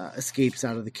escapes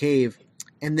out of the cave.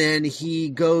 And then he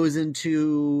goes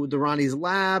into the Rani's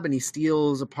lab and he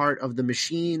steals a part of the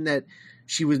machine that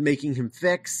she was making him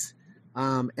fix,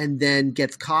 and then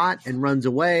gets caught and runs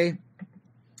away.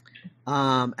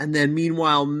 And then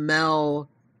meanwhile, Mel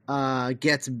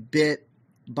gets bit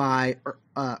by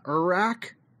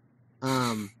Urak.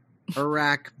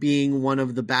 Urak being one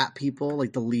of the bat people,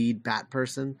 like the lead bat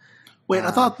person. Wait,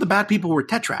 I thought the bat people were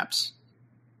tetraps.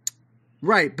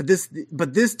 Right, but this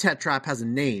tetrap has a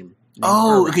name.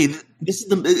 Oh, Urak. okay.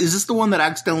 Is this the one that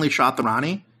accidentally shot the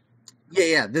Rani?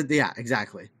 Yeah,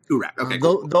 exactly. Urak. Okay,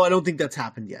 cool. Though I don't think that's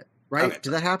happened yet. Right? Okay.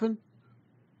 Did that happen?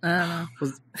 I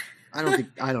I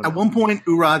don't know. At one point,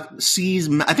 Urak sees.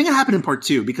 I think it happened in part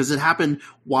 2 because it happened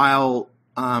while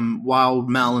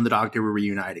Mel and the doctor were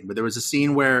reuniting. But there was a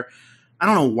scene where I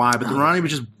don't know why, but the Rani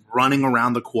was just running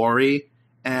around the quarry,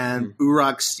 and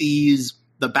Urak sees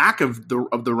the back of the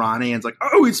Rani and it's like,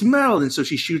 oh, it's Mel. And so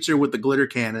she shoots her with the glitter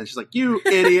cannon. And she's like, you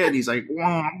idiot. And he's like,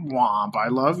 womp, womp, I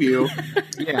love you.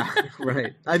 Yeah,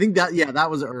 right. I think that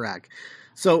was Urak.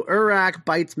 So Urak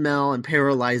bites Mel and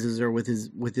paralyzes her with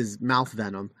his mouth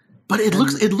venom. But it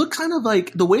looks kind of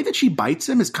like the way that she bites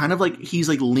him is kind of like he's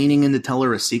like leaning in to tell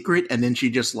her a secret, and then she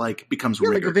just like becomes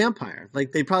like a vampire.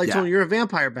 Like they probably told him you're a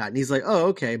vampire bat, and he's like, oh,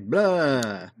 okay,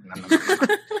 blah.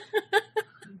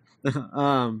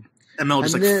 And Mel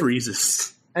just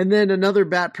freezes. And then another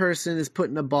bat person is put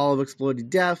in a ball of exploded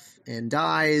death and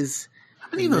dies. How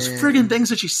many of those friggin' things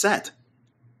did she set?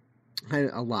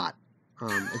 A lot.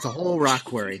 It's a whole rock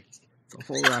quarry. The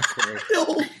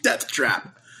whole death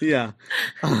trap. Yeah.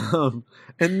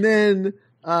 And then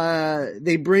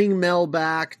they bring Mel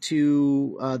back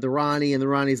to the Rani, and the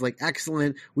Rani's like,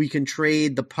 excellent, we can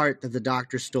trade the part that the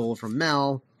doctor stole from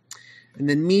Mel. And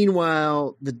then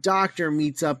meanwhile, the doctor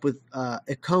meets up with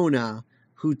Icona,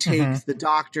 who takes the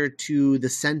doctor to the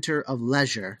Center of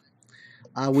Leisure,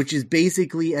 which is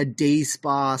basically a day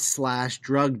spa /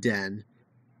 drug den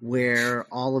where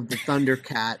all of the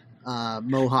Thundercat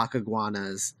Mohawk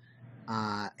iguanas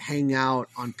hang out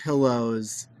on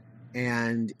pillows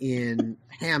and in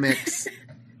hammocks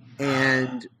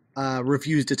and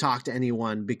refuse to talk to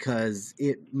anyone because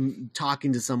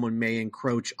talking to someone may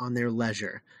encroach on their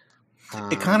leisure.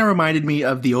 It kind of reminded me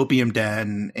of the opium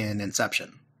den in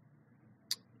Inception.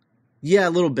 Yeah,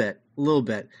 a little bit.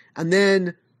 And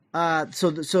then, so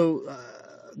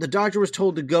the doctor was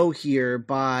told to go here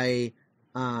by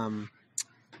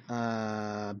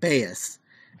Bayes,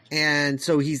 And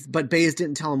so but Baze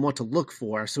didn't tell him what to look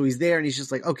for. So he's there and he's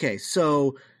just like, okay,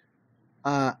 so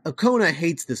Okona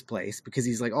hates this place because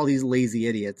he's like, all these lazy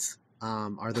idiots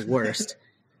are the worst.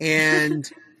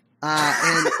 and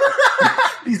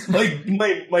He's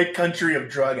my country of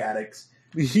drug addicts.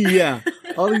 yeah,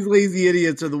 all these lazy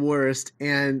idiots are the worst.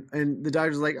 And the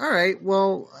doctor's like, all right,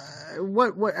 well,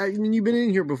 what? I mean, you've been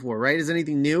in here before, right? Is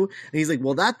anything new? And he's like,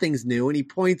 well, that thing's new. And he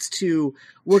points to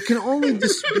what can only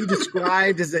be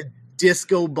described as a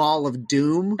disco ball of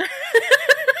doom.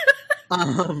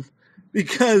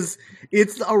 Because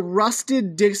it's a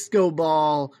rusted disco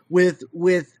ball with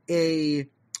a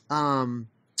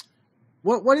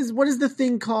what is the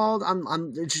thing called?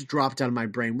 It just dropped out of my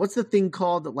brain. What's the thing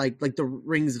called that like the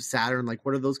rings of Saturn? Like,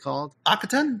 what are those called?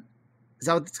 Akaten? Is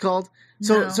that what it's called?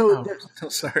 No. So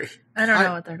sorry. I don't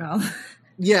know what they're called.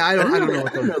 Yeah, I don't know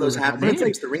what those have names.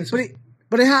 Like, the rings.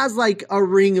 But it has like a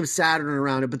ring of Saturn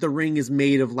around it, but the ring is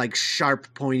made of like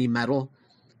sharp, pointy metal.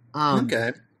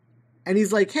 Okay. And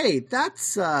he's like, "Hey,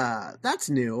 that's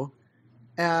new,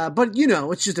 but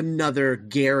it's just another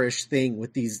garish thing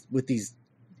with these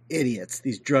idiots,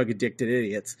 these drug addicted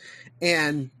idiots."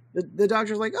 And the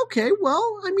doctor's like, "Okay,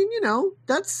 well, I mean,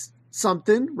 that's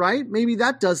something, right? Maybe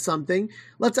that does something.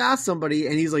 Let's ask somebody."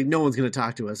 And he's like, "No one's going to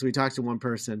talk to us." So he talks to one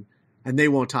person, and they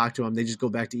won't talk to him. They just go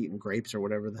back to eating grapes or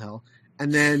whatever the hell.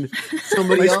 And then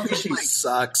somebody else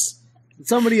sucks.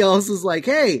 Somebody else is like,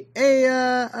 hey,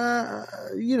 Icona,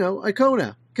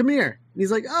 come here. And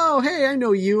he's like, oh, hey, I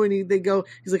know you. And he's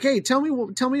like, hey, tell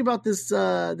me about this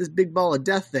big ball of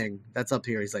death thing that's up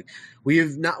here. He's like, we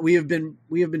have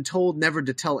been told never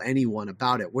to tell anyone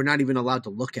about it. We're not even allowed to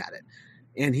look at it.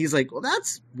 And he's like, well,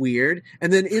 that's weird.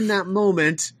 And then in that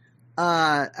moment,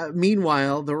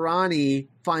 meanwhile, the Rani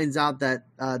finds out that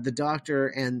the doctor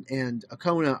and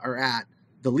Icona are at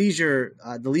the leisure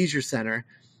center.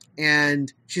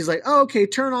 And she's like, oh, okay,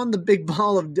 turn on the big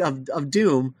ball of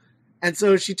doom. And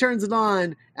so she turns it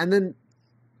on, and then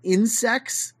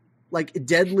insects, like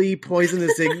deadly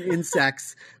poisonous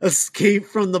insects, escape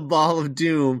from the ball of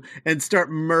doom and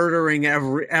start murdering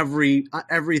every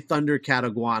Thundercat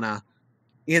iguana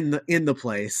in the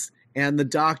place. And the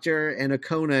doctor and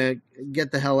Icona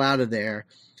get the hell out of there.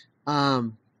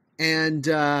 And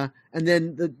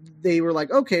then they were like,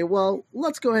 okay, well,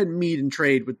 let's go ahead and meet and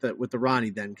trade with the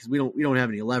Rani then, because we don't have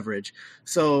any leverage.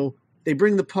 So they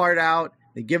bring the part out,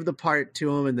 they give the part to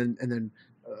him, and then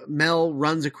Mel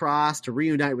runs across to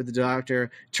reunite with the doctor.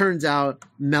 Turns out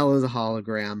Mel is a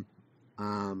hologram,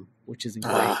 which is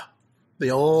great.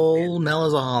 The old Mel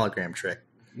is a hologram trick.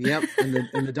 Yep, and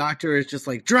the doctor is just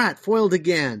like, drat, foiled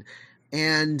again.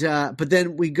 And but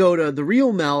then we go to the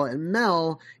real Mel, and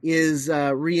Mel is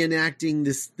reenacting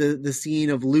the scene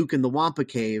of Luke in the Wampa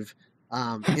Cave,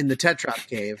 in the Tetrap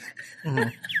Cave.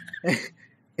 Mm-hmm.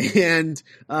 And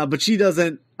but she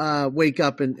doesn't wake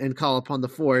up and call upon the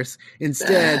Force.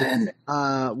 Instead,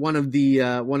 one of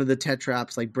the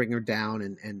Tetraps like bring her down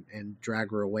and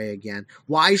drag her away again.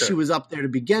 Why she was up there to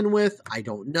begin with, I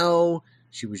don't know.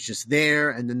 She was just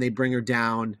there, and then they bring her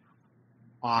down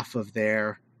off of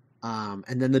there.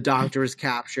 And then the doctor is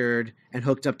captured and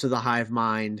hooked up to the hive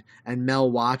mind, and Mel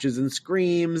watches and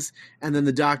screams, and then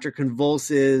the doctor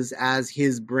convulses as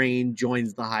his brain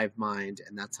joins the hive mind,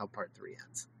 and that's how part 3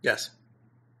 ends. Yes.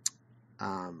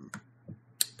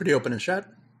 Pretty open and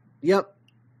shut. Yep.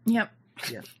 Yep.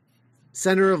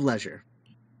 Center of leisure.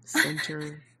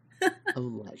 Center of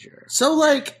leisure. So,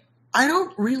 like, I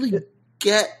don't really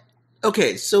get...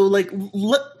 Okay, so, like,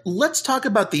 let's talk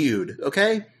about the Ood,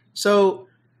 okay? So...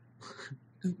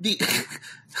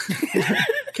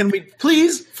 Can we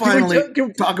please finally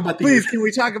talk about the Please, Ood? can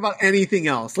we talk about anything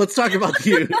else? Let's talk about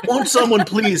the Ood. Won't someone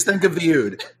please think of the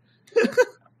Ood?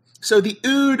 So the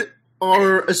Ood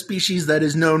are a species that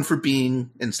is known for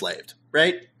being enslaved,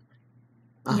 right?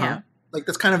 Uh-huh. Yeah. Like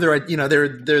that's kind of their,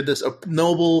 they're this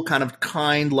noble, kind of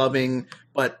kind, loving,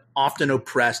 but often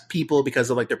oppressed people because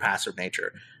of like their passive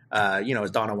nature. As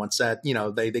Donna once said,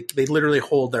 they literally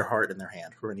hold their heart in their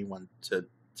hand for anyone to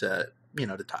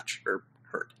touch or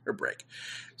hurt or break.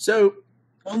 So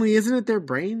only isn't it their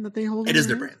brain that they hold? It is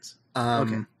their brains.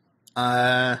 Okay.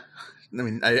 I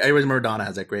always remember Donna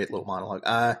has that great little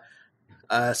monologue.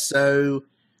 So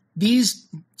these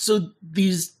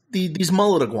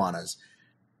mullet iguanas,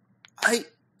 I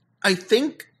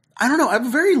think, I don't know, I have a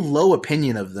very low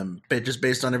opinion of them, but just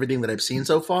based on everything that I've seen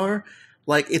so far.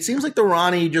 Like, it seems like the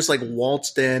Rani just like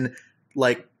waltzed in,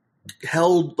 like,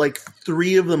 held like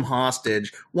 3 of them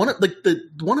hostage. One of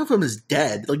them is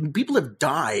dead. Like, people have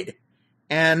died,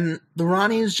 and the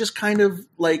Rani is just kind of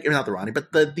like, not the Rani,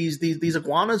 but these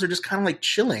iguanas are just kind of like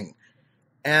chilling.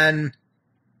 And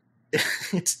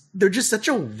they're just such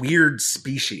a weird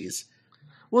species.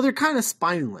 Well, they're kind of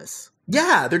spineless.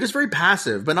 Yeah, they're just very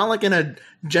passive, but not like in a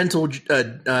gentle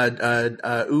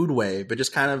ood way, but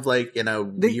just kind of like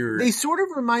weird. They sort of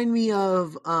remind me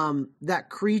of that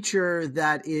creature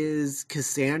that is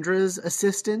Cassandra's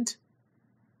assistant.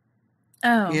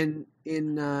 Oh, in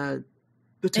the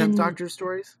 10th Doctor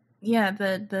stories. Yeah,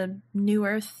 the New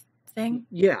Earth thing.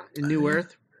 Yeah, in New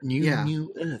Earth.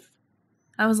 New Earth.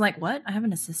 I was like, what? I have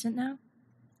an assistant now?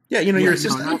 Yeah, your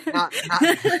assistant. No, not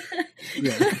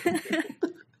yeah.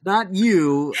 Not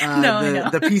you,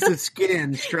 the piece of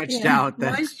skin stretched out.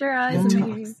 That moisturize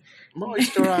me.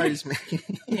 Moisturize me.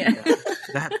 Yeah.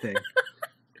 That thing.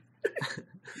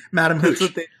 Madam Hooch.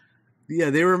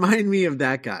 They remind me of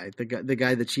that guy, the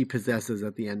guy that she possesses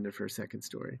at the end of her second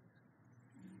story.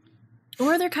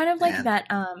 Or they're kind of like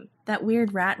that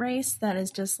weird rat race that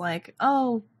is just like,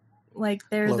 they're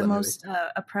the most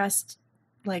oppressed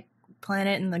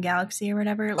planet in the galaxy or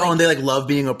whatever. And they love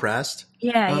being oppressed.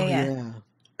 Yeah.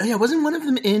 Oh, yeah, wasn't one of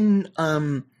them in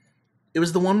it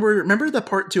was the one where, remember the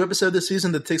part 2 episode this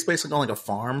season that takes place on a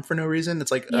farm for no reason?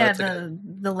 It's like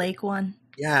the lake one.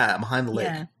 Yeah, behind the lake.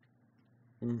 Yeah.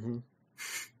 Mm-hmm.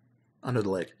 Under the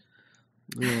lake.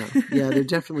 Yeah, they're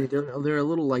definitely they're a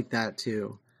little like that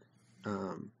too.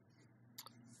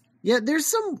 There's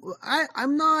some.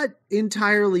 I'm not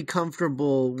entirely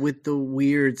comfortable with the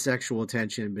weird sexual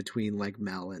tension between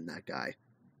Mel and that guy.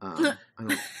 I'm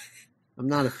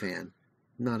not a fan.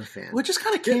 Well, it just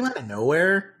kind of came out of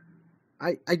nowhere.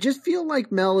 I just feel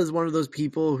like Mel is one of those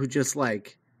people who just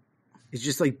is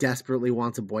just desperately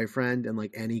wants a boyfriend, and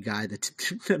any guy that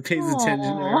pays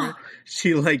attention to her,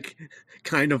 she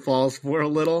kind of falls for a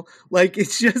little.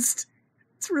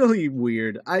 It's really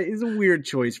weird. It's a weird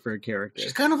choice for a character.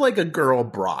 She's kind of like a girl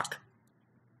Brock.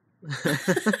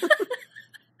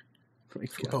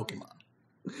 Pokemon.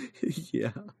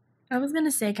 Yeah. I was gonna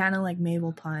say kind of like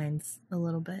Mabel Pines a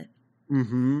little bit.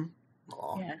 Mm-hmm.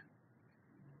 Aww. Yeah.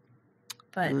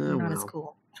 But not as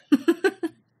cool.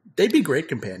 They'd be great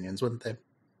companions, wouldn't they?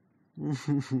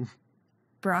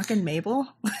 Brock and Mabel?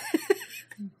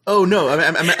 Oh no,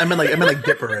 I meant like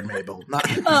Dipper and Mabel. Not.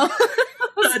 I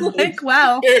was like,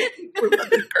 wow.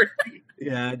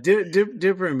 Yeah,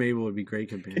 Dipper and Mabel would be great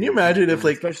companions. Can you imagine if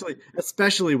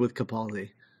especially with Capaldi?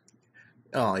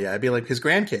 Oh yeah, it'd be like his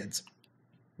grandkids.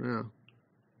 Yeah,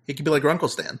 he could be like Uncle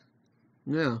Stan.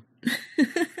 Yeah.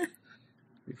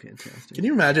 Be fantastic. Can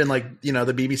you imagine, the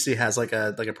BBC has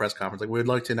a press conference, we'd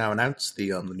like to now announce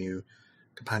the new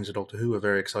companions of Doctor Who. We're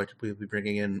very excited. We'll be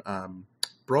bringing in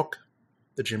Brock,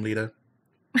 the gym leader,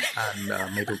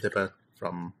 and Mabel Dipper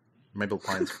from Mabel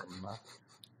Pines from.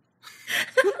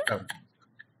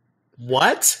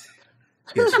 What?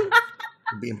 Yes,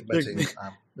 we'll be implementing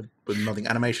with nothing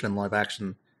animation and live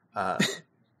action. Let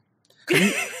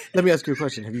me ask you a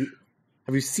question.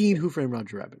 Have you seen Who Framed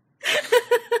Roger Rabbit?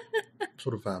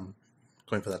 Sort of going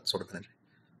for that sort of energy.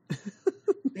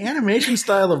 The animation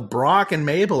style of Brock and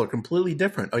Mabel are completely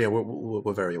different. Oh yeah,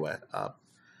 we're very wet.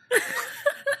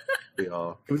 We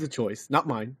are. It was a choice, not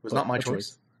mine. It was not my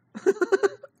choice.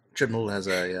 Chibnall has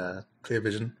a clear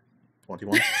vision. What he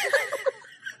wants.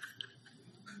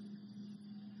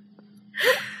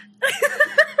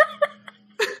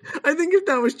 I think if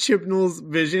that was Chibnall's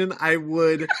vision, I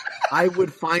would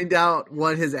find out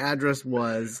what his address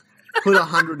was, put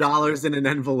 $100 in an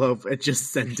envelope, and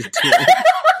just send it to him.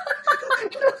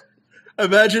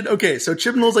 Imagine, okay, so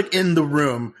Chibnall's in the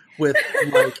room with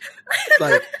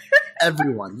like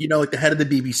everyone, the head of the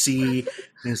BBC, and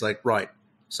he's like, right,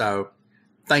 so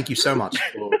thank you so much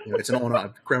for, it's an honor.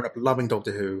 I've grown up loving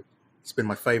Doctor Who. It's been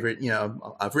my favorite.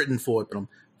 I've written for it, but I'm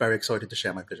very excited to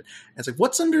share my vision. And it's like,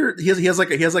 what's under? He has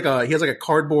a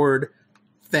cardboard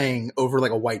thing over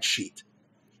a white sheet.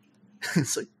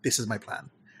 It's like, this is my plan.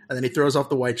 And then he throws off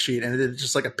the white sheet, and it's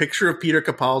just a picture of Peter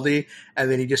Capaldi,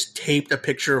 and then he just taped a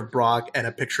picture of Brock and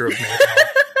a picture of Mabel.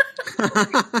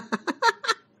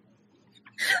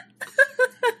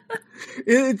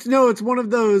 It's one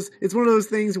of those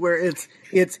things where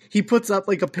he puts up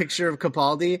a picture of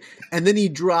Capaldi, and then he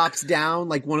drops down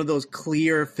one of those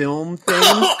clear film things.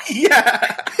 Oh,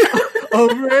 yeah.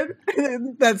 Over it,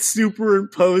 and that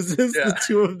superimposes the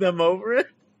two of them over it.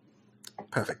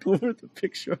 Perfect. Over the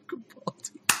picture of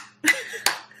Capaldi.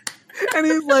 And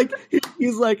he's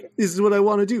like, this is what I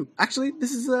want to do. Actually,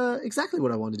 this is exactly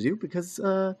what I want to do, because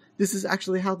this is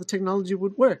actually how the technology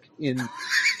would work in.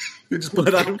 And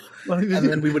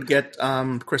then we would get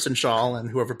Kristen Shaw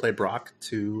and whoever played Brock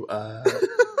to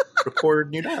record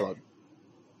new dialogue.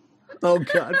 Oh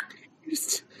God,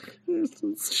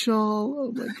 Shaw!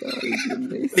 Oh my God, it's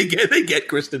amazing. They get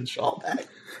Kristen Shaw back.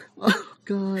 Oh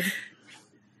god.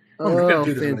 Oh, we're gonna Oh,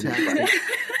 do this when I do fantastic.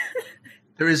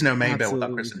 There is no main bit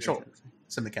without Absolutely Kristen Schultz. fantastic.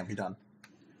 Something can't be done.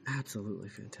 Absolutely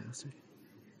fantastic.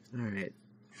 All right.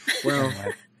 Well,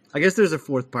 I guess there's a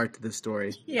fourth part to this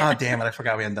story. Yeah. Oh, damn it. I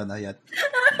forgot we hadn't done that yet.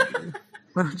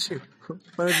 Why don't you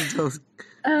tell us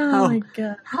Oh my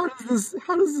god. how does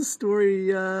the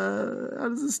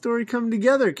story come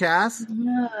together, Cass?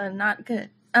 Not good.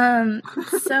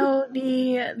 So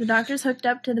the doctor's hooked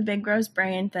up to the big gross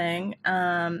brain thing,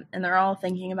 and they're all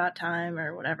thinking about time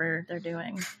or whatever they're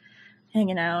doing,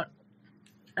 hanging out,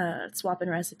 swapping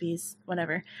recipes,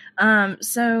 whatever.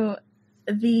 So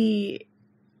the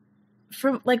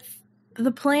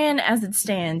plan as it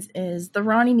stands is the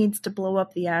Rani needs to blow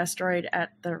up the asteroid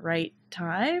at the right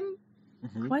time?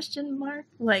 Mm-hmm. Question mark.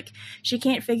 Like, she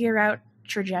can't figure out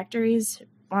trajectories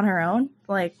on her own.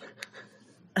 Like,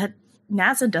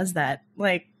 NASA does that.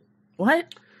 Like,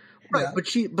 what? Right,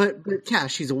 Yeah. but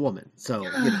Cass, she's a woman, so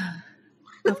you know.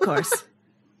 Of course.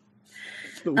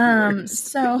 The worst.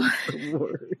 So The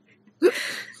worst.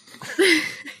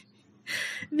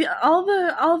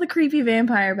 all the creepy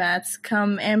vampire bats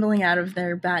come ambling out of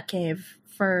their bat cave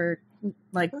for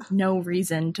like no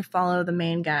reason to follow the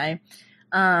main guy.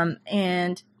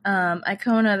 And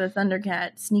Icona the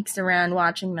Thundercat sneaks around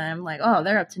watching them like, oh,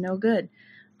 they're up to no good.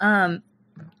 And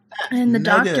the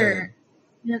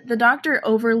doctor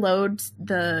overloads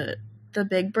the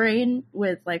big brain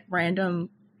with like random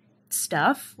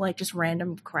stuff, like just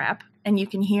random crap, and you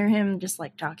can hear him just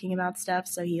like talking about stuff.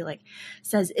 So he like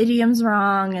says idioms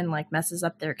wrong and like messes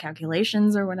up their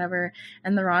calculations or whatever.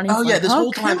 And the Ronnie's This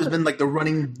whole time has been like the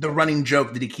running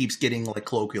joke that he keeps getting like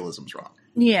colloquialisms wrong.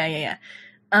 Yeah.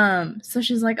 So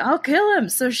she's like, I'll kill him.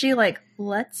 So she like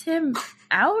lets him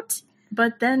out,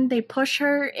 but then they push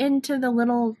her into the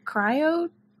little cryo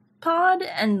pod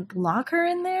and lock her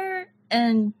in there,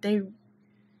 and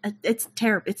it's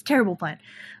terrible. It's a terrible plan.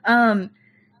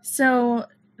 So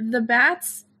the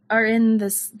bats are in the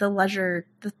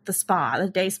spa, the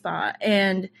day spa,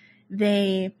 and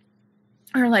they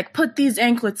are like, put these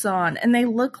anklets on, and they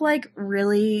look like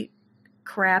really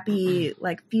crappy,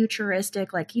 like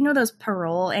futuristic, like, you know, those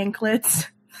parole anklets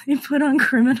they put on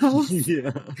criminals.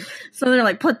 Yeah. So they're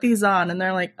like, put these on, and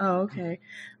they're like, oh, okay.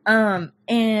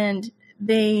 And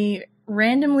they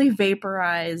randomly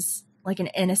vaporize like an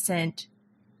innocent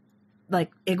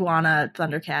like iguana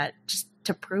thundercat just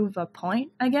to prove a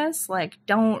point, I guess. Like,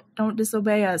 don't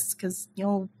disobey us because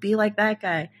you'll be like that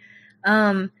guy.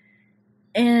 I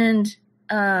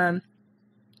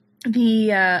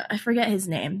forget his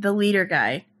name, the leader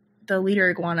guy, the leader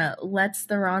iguana, lets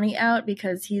the Rani out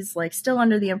because he's like still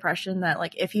under the impression that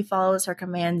like if he follows her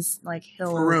commands, like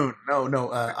he'll Faroon. No,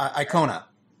 Icona.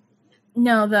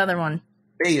 No, the other one.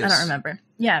 Bayes. I don't remember.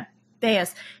 Yeah,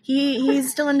 Bayes. He's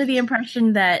still under the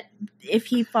impression that if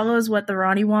he follows what the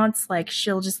Rani wants, like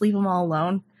she'll just leave him all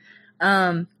alone.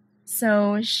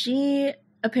 So she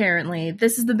apparently,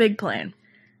 this is the big plan.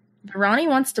 The Rani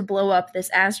wants to blow up this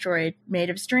asteroid made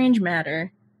of strange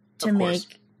matter to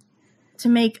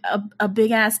make a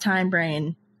big ass time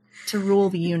brain to rule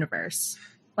the universe.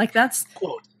 Like that's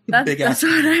Quote, that's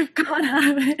what I've got out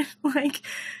of it. Like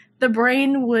the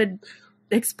brain would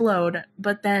explode,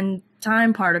 but then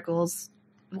time particles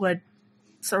would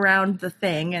surround the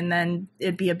thing, and then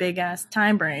it'd be a big ass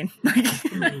time brain. Like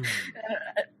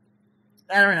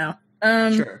I don't know.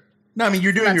 Sure. No, I mean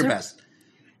you're doing your best.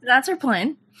 That's her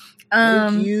plan.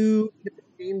 Thank you,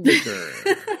 Vicar.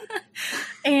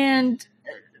 And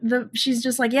she's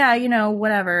just like, yeah, you know,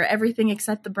 whatever. Everything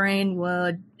except the brain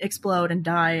would explode and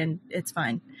die, and it's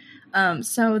fine.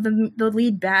 So the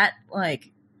lead bat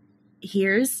like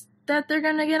hears that they're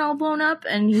gonna get all blown up,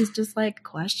 and he's just like,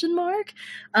 question mark?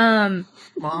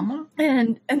 Mama?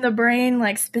 And the brain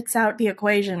like spits out the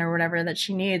equation or whatever that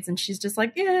she needs, and she's just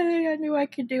like, yay, I knew I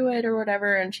could do it or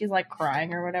whatever, and she's like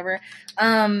crying or whatever.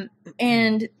 And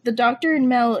the doctor and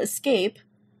Mel escape,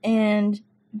 and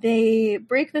they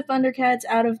break the Thundercats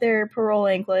out of their parole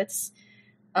anklets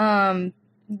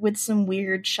with some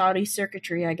weird shoddy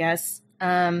circuitry, I guess.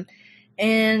 And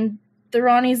the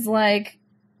Ronnie's like,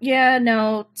 yeah,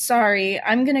 no, sorry,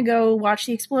 I'm gonna go watch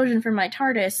the explosion from my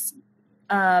TARDIS.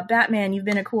 Batman, you've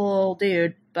been a cool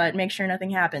dude, but make sure nothing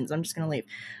happens. I'm just gonna leave.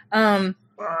 Bye.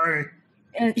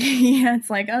 And yeah, it's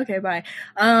like, okay, bye.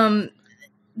 The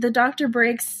doctor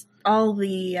breaks all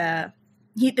the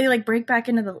they like break back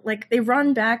into the, like they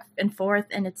run back and forth,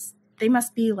 and they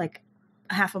must be like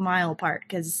half a mile apart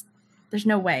because there's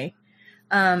no way.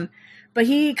 But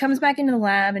he comes back into the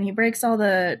lab and he breaks all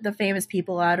the famous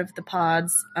people out of the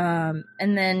pods. And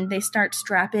then they start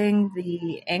strapping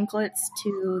the anklets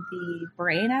to the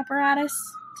brain apparatus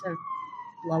to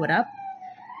blow it up.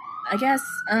 I guess.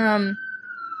 And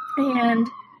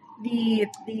the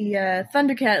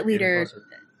Thundercat leader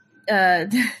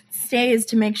stays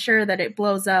to make sure that it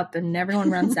blows up and everyone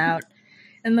runs out.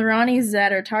 And the Rani's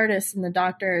at her TARDIS, and the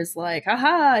Doctor is like,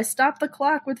 "Haha! I stopped the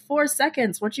clock with 4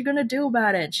 seconds. What you gonna do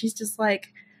about it?" And she's just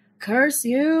like, "Curse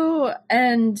you!"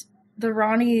 And the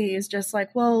Rani is just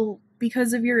like, "Well,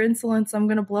 because of your insolence, I'm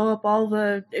gonna blow up all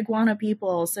the iguana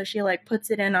people." So she like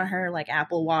puts it in on her like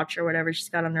Apple Watch or whatever she's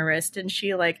got on her wrist, and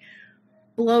she like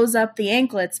blows up the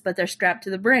anklets, but they're strapped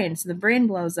to the brain, so the brain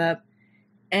blows up,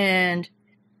 and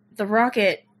the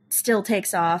rocket still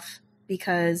takes off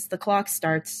because the clock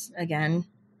starts again.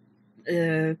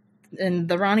 And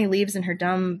the Rani leaves in her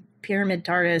dumb pyramid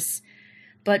TARDIS,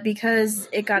 but because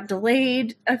it got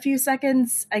delayed a few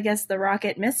seconds, I guess the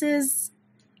rocket misses,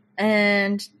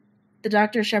 and the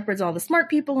Doctor shepherds all the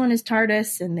smart people in his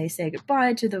TARDIS, and they say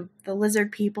goodbye to the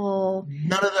lizard people.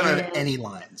 None of them have any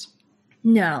lines.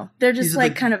 No, they're just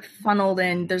like kind of funneled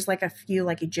in. There's like a few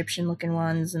like Egyptian looking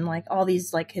ones and like all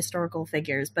these like historical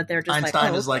figures, but they're just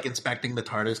Einstein is like inspecting the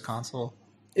TARDIS console.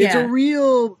 It's a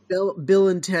real Bill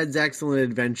and Ted's Excellent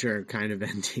Adventure kind of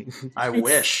ending. I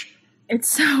wish. It's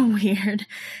so weird.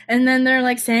 And then they're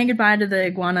like saying goodbye to the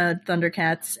iguana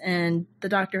Thundercats, and the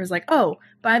Doctor is like, "Oh,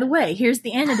 by the way, here's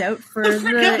the antidote for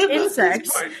the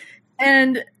insects."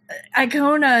 And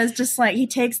Icona is just like, he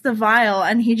takes the vial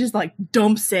and he just like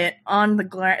dumps it on the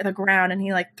ground, and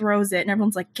he like throws it, and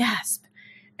everyone's like, gasp.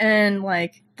 And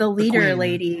like the leader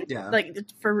lady, like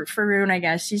Faroon, I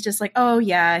guess, she's just like, "Oh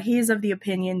yeah, he's of the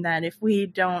opinion that if we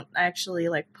don't actually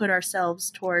like put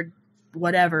ourselves toward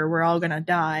whatever, we're all gonna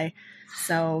die.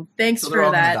 So thanks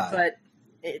for that, but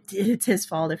it's his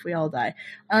fault if we all die."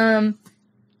 And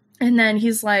then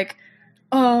he's like,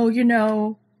 "Oh, you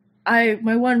know,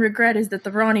 my one regret is that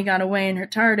the Rani got away in her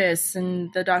TARDIS."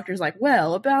 And the Doctor's like,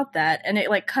 "Well, about that." And it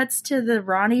like cuts to the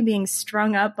Rani being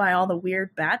strung up by all the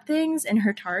weird bat things in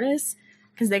her TARDIS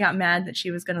because they got mad that she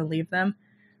was going to leave them.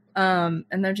 And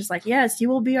they're just like, "Yes, you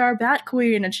will be our bat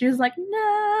queen." And she was like,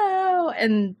 "No."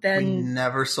 And then we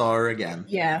never saw her again.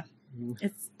 Yeah,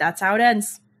 that's how it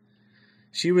ends.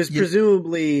 She was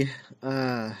presumably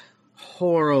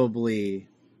horribly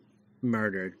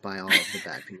murdered by all of the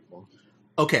bad people.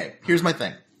 Okay, here's my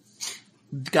thing.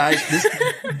 Guys,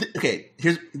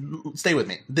 stay with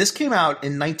me. This came out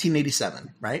in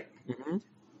 1987, right? Mm-hmm.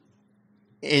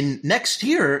 In next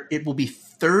year, it will be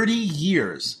 30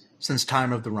 years since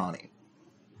Time of the Rani.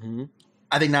 Mm-hmm.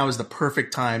 I think now is the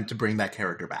perfect time to bring that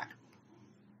character back.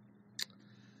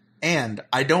 And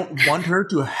I don't want her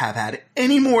to have had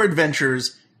any more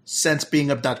adventures since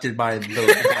being abducted by the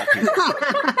Bat People.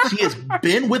 She has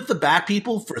been with the Bat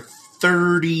People for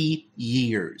 30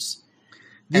 years.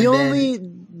 The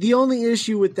only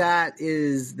issue with that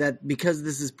is that because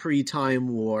this is pre-Time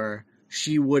War,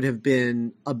 she would have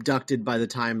been abducted by the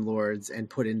Time Lords and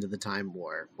put into the Time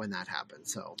War when that happened.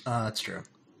 So that's true.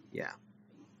 Yeah,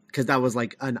 because that was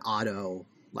like an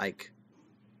automatic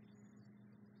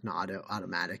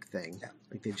thing. Yeah.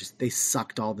 Like they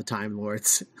sucked all the Time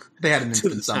Lords. They had an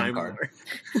instant summon card.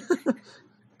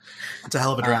 It's a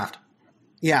hell of a draft.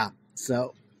 Yeah.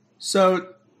 So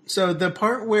the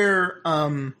part where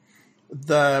Urfrin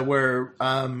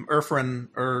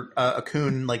or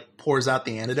Akun like pours out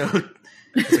the antidote.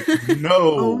 It's like, no.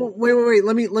 Oh, wait.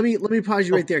 Let me pause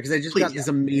you right there because I just got this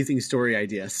amazing story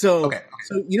idea. So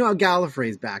you know how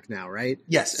Gallifrey's back now, right?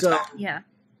 Yes. So yeah.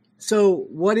 So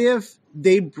what if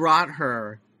they brought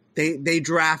her? They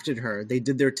drafted her. They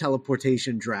did their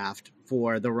teleportation draft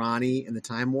for the Rani and the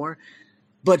Time War.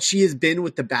 But she has been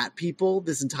with the Bat People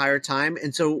this entire time.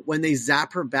 And so when they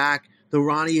zap her back, the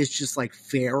Rani is just like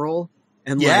feral.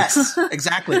 And yes,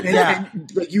 exactly.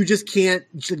 And like you just can't,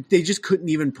 they just couldn't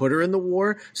even put her in the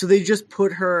war. So they just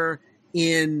put her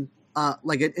in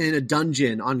in a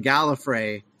dungeon on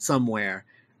Gallifrey somewhere.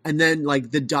 And then like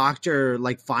the Doctor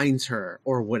like finds her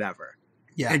or whatever.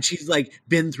 Yeah. And she's like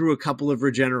been through a couple of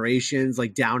regenerations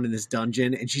like down in this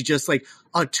dungeon. And she's just like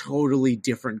a totally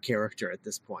different character at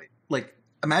this point. Like,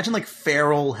 imagine like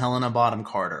feral Helena Bonham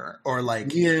Carter or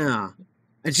like yeah,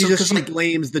 and she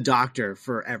blames the Doctor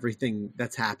for everything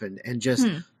that's happened, and just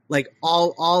like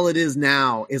all it is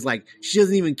now is like she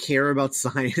doesn't even care about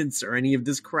science or any of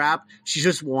this crap. She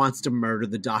just wants to murder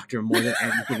the Doctor more than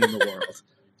anything in the world.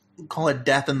 Call it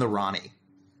Death in the Rani.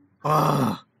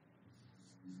 Because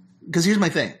here's my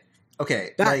thing.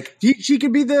 Okay, she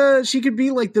could be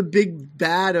like the big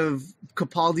bad of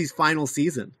Capaldi's final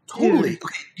season. Totally.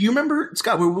 Okay. Do you remember,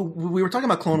 Scott? We were talking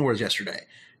about Clone Wars yesterday.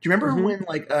 Do you remember when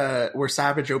where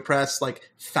Savage Opress like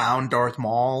found Darth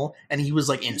Maul and he was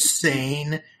like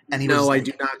insane? And he I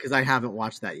do not, because I haven't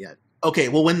watched that yet. Okay,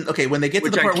 well, when they get to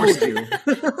Which the I part told where you.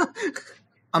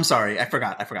 I'm sorry, I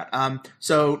forgot.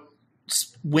 So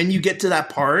when you get to that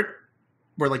part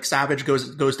where like Savage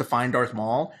goes to find Darth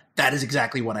Maul, that is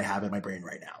exactly what I have in my brain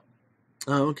right now.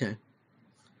 Oh, okay.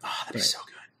 Oh, that'd be so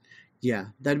good. Yeah,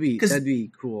 that'd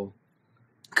be cool.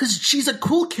 Because she's a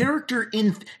cool character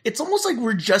it's almost like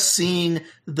we're just seeing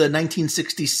the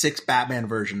 1966 Batman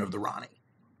version of the Rani.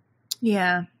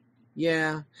 Yeah.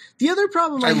 The other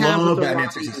problem I have love with Batman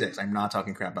Rani, 66. I'm not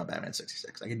talking crap about Batman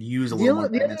 66. I could use a little more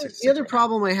Batman 66. The other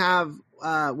problem I have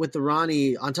with the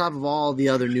Rani, on top of all the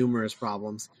other numerous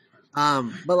problems,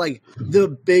 but like the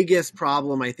biggest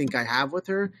problem I think I have with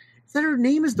her is that her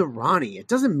name is the Rani. It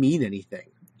doesn't mean anything.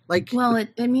 Like, Well,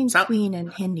 it means queen in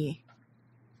Hindi.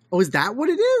 oh, is that what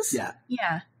it is? Yeah.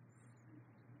 Yeah.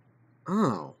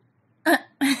 Oh.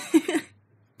 The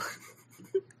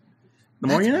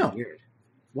more you know. Weird.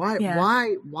 Why? Yeah.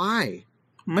 Why?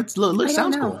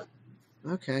 Sounds know.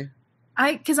 cool. Okay.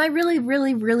 Because I really,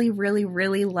 really, really, really,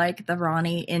 really like the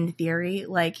Rani in theory.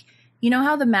 Like, you know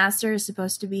how the Master is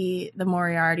supposed to be the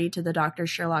Moriarty to the Dr.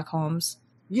 Sherlock Holmes?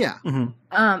 Yeah.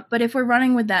 Mm-hmm. But if we're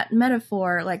running with that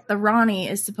metaphor, like the Rani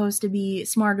is supposed to be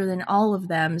smarter than all of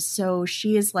them, so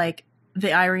she is like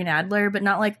the Irene Adler, but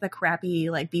not like the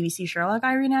crappy like BBC Sherlock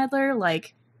Irene Adler,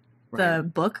 like the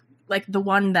book, like the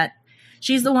one that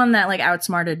she's the one that like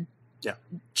outsmarted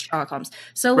Sherlock Holmes.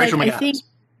 So like Rachel I McAdams. think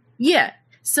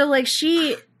so like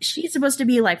she's supposed to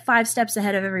be like 5 steps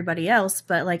ahead of everybody else,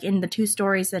 but like in the 2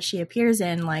 stories that she appears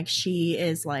in, like she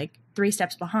is like 3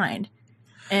 steps behind.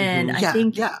 And I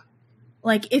think,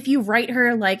 like, if you write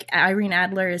her like Irene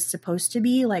Adler is supposed to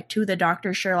be, like, to the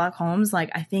Dr. Sherlock Holmes, like,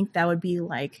 I think that would be,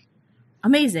 like,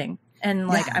 amazing. And,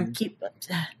 like,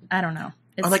 I don't know.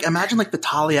 Or, like, imagine, like, the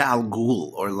Talia al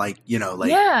Ghul, or, like, you know, like...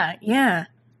 Yeah.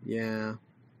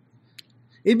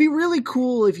 It'd be really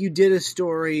cool if you did a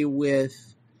story with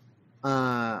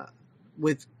Capaldi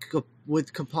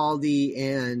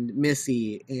and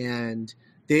Missy, and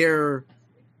they're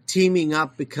teaming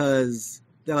up because...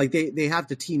 they have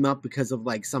to team up because of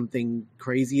like something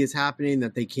crazy is happening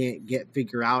that they can't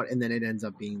figure out, and then it ends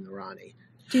up being the Rani.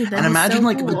 Dude, and imagine so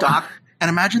like cool.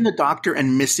 imagine the Doctor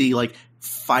and Missy like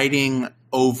fighting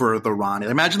over the Rani.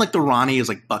 Imagine like the Rani is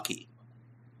like Bucky.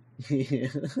 Yeah.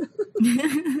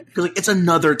 Like it's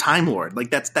another Time Lord. Like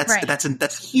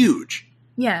that's huge.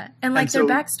 Yeah, and like their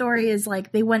backstory is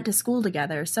like they went to school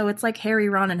together, so it's like Harry,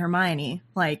 Ron, and Hermione.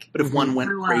 Like, but if one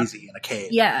went crazy in a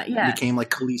cave, yeah, became like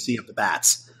Khaleesi of the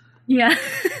Bats. Yeah.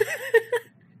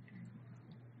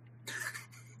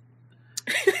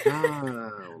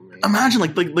 Oh, man. Imagine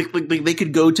like they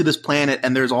could go to this planet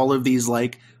and there's all of these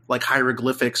like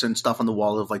hieroglyphics and stuff on the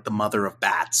wall of like the mother of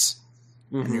bats.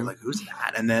 And you're like, who's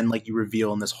that? And then like you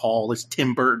reveal in this hall, this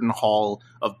Tim Burton hall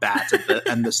of bats,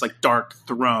 and this like dark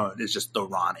throne is just the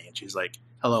Rani, and she's like,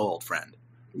 "Hello, old friend."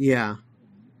 Yeah,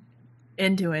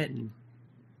 into it.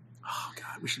 Oh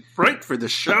God, we should write for the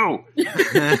show.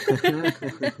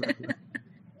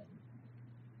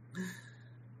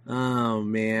 Oh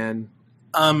man.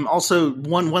 Also,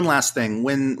 one last thing: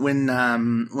 when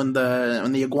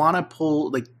the iguana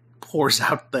pours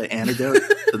out the antidote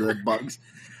to the bugs.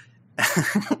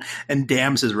 And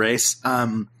damns his race.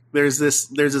 There's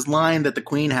this line that the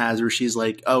Queen has where she's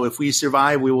like, "Oh, if we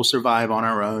survive, we will survive on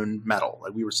our own metal.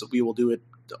 Like we will do it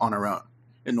on our own.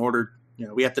 In order,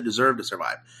 we have to deserve to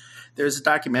survive." There's a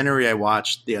documentary I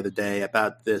watched the other day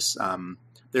about this.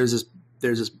 There's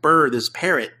this bird, this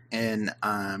parrot in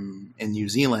New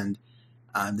Zealand.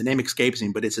 The name escapes me,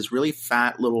 but it's this really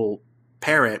fat little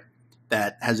parrot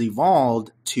that has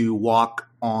evolved to walk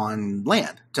on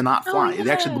land, to not fly. Oh,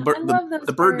 yeah.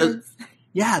 The bird does.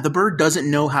 Yeah, the bird doesn't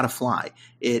know how to fly.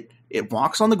 It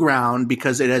walks on the ground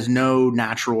because it has no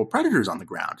natural predators on the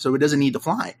ground, so it doesn't need to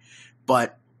fly.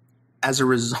 But as a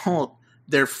result,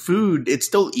 their food, it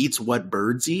still eats what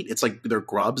birds eat. It's like their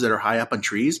grubs that are high up on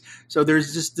trees. So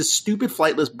there's just this stupid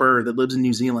flightless bird that lives in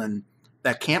New Zealand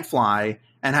that can't fly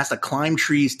and has to climb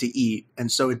trees to eat,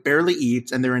 and so it barely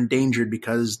eats, and they're endangered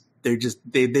because they've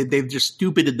just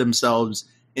stupided themselves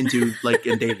into like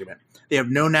endangerment. They have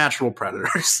no natural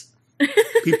predators.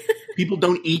 People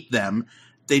don't eat them.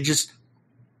 They just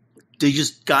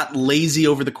got lazy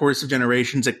over the course of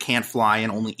generations that can't fly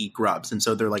and only eat grubs, and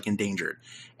so they're like endangered.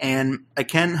 And I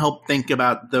can't help think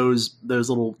about those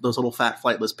little fat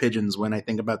flightless pigeons when I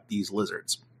think about these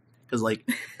lizards, because like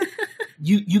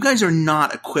you guys are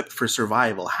not equipped for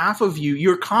survival. Half of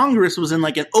your Congress was in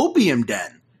like an opium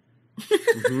den.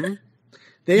 Mm-hmm.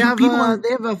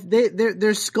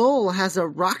 Their skull has a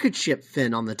rocket ship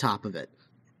fin on the top of it.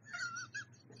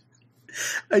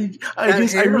 I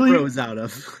really grows out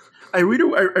of. I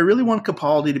really want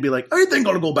Capaldi to be like, I think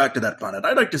I'll go back to that planet.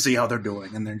 I'd like to see how they're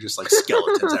doing. And they're just like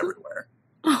skeletons everywhere.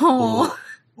 Oh.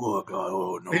 Oh, God.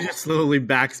 Oh, no. He just slowly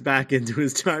backs back into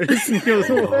his TARDIS and goes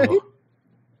away.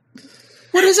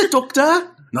 What is it,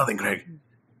 Doctor? Nothing, Craig.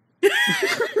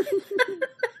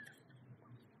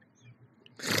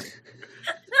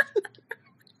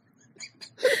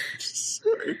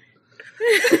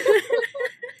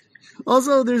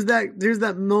 Also, there's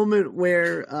that moment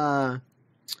where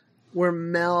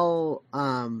Mel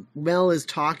is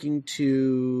talking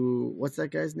to, what's that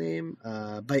guy's name?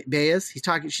 Baez.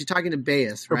 She's talking to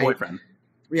Baez, Her right? boyfriend.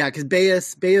 Yeah, because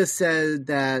Baez said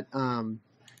that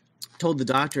told the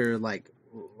doctor like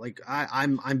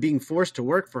I'm being forced to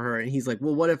work for her, and he's like,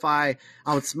 well, what if I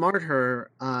outsmart her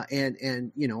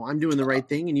and you know I'm doing the right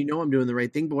thing, and you know I'm doing the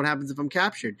right thing, but what happens if I'm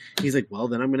captured? He's like, well,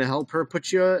 then I'm going to help her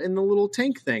put you in the little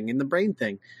tank thing, in the brain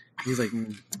thing. He's like,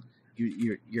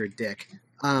 you're a dick.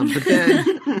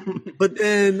 But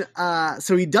then,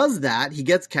 so he does that. He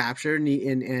gets captured,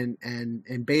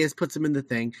 and Baez puts him in the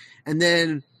thing, and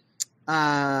then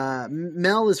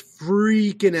Mel is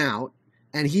freaking out,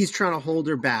 and he's trying to hold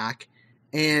her back.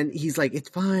 And he's like, it's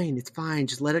fine.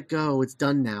 Just let it go. It's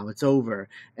done now. It's over.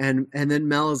 And then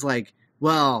Mel is like,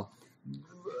 well,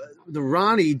 the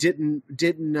Rani didn't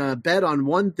bet on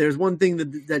one. There's one thing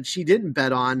that she didn't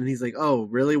bet on. And he's like, oh,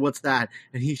 really? What's that?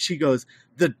 And she goes,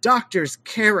 the doctor's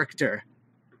character.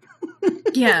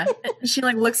 Yeah. She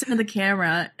like looks into the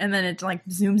camera, and then it like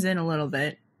zooms in a little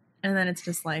bit. And then it's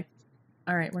just like,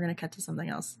 all right, we're going to cut to something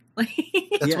else.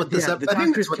 That's what this. I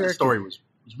think that's what the story was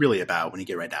really about when you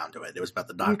get right down to it. It was about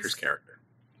the doctor's character.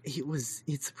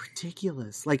 It's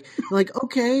ridiculous. Like,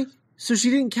 okay, so she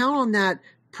didn't count on that,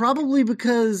 probably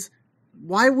because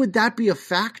why would that be a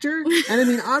factor? And I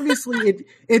mean, obviously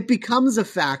it becomes a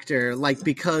factor, like,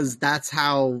 because that's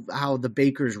how the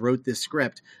Bakers wrote this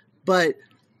script. But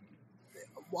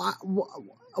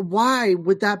why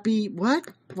would that be? What?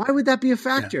 Why would that be a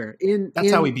factor? Yeah.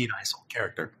 That's how we beat ISIL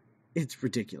character. It's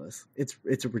ridiculous. It's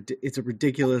a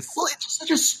ridiculous. Well, it's just such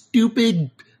a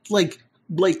stupid, like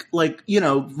you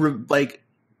know, like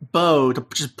bow to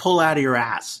just pull out of your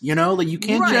ass. You know, like you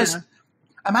can't just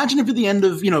imagine if at the end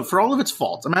of, you know, for all of its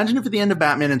faults, imagine if at the end of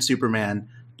Batman and Superman,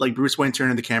 like Bruce Wayne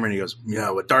turned to the camera and he goes,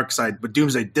 "Yeah, what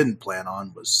Doomsday didn't plan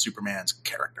on was Superman's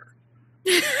character."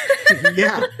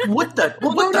 Yeah. What the?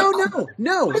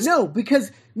 No,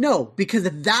 because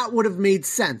that would have made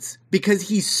sense, because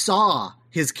he saw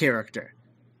his character,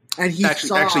 and he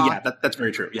saw. Actually, yeah, that's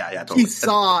very true. Yeah, totally. He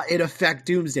saw it affect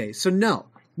Doomsday. So no.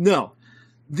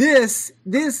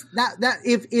 That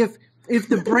if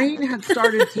the brain had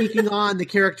started taking on the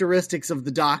characteristics of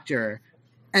the Doctor,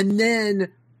 and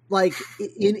then like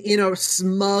in a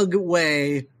smug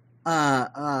way,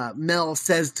 Mel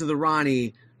says to the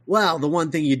Rani, well, the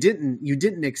one thing you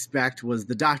didn't expect was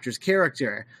the Doctor's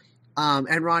character.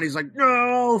 And Ronnie's like,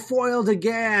 no, foiled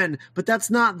again. But that's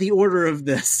not the order of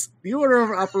this. The order of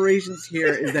operations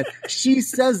here is that she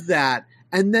says that,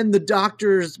 and then the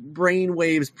Doctor's brain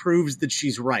waves proves that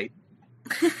she's right.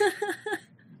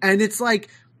 And it's like,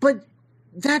 but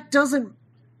that doesn't,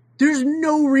 there's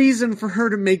no reason for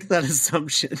her to make that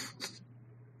assumption.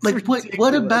 Like,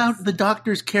 what about the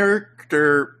Doctor's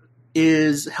character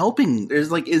is helping?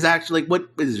 Is actually, like, what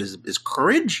is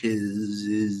courage?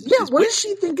 What does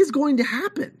she think is going to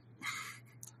happen?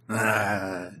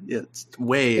 It's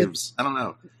waves. I don't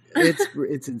know.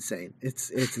 It's insane.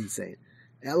 It's insane.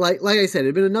 Like I said,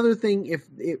 it'd been another thing if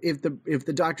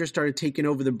the Doctor started taking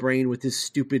over the brain with his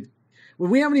stupid. Well,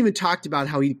 we haven't even talked about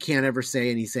how he can't ever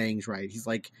say any sayings right. He's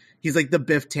like the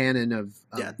Biff Tannen of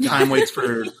time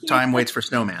waits for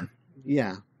Snowman.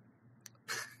 Yeah.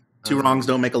 Two wrongs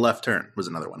don't make a left turn was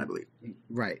another one, I believe.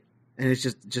 Right. And it's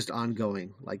just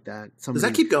ongoing like that. Does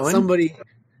that keep going?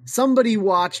 Somebody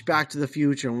watched Back to the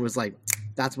Future and was like,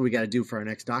 that's what we got to do for our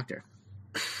next Doctor.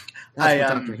 That's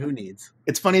what Doctor Who needs.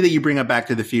 It's funny that you bring up Back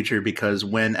to the Future, because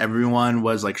when everyone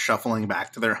was like shuffling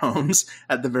back to their homes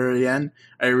at the very end,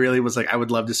 I really was like, I would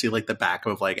love to see like the back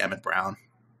of like Emmett Brown.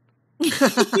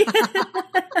 That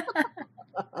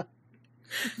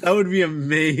would be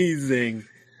amazing.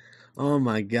 Oh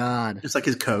my God. Just like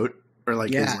his coat, or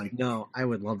like his like. No, I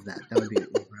would love that. That would be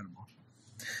incredible.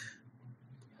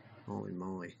 Holy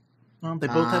moly. Well, they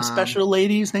both have special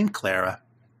ladies named Clara.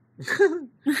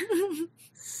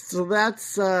 So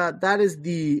that is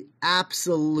the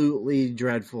absolutely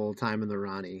dreadful time in the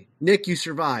Rani. Nick, you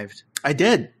survived. I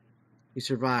did. You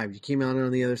survived. You came out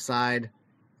on the other side,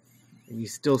 and you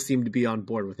still seem to be on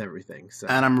board with everything. So.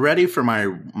 And I'm ready for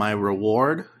my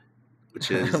reward,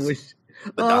 which is the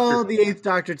 8th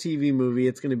Doctor TV movie.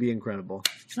 It's going to be incredible.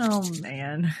 Oh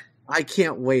man. I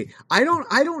can't wait. I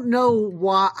don't know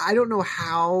why. I don't know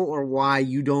how or why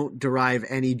you don't derive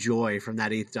any joy from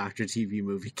that Eighth Doctor TV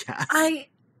movie cast.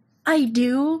 I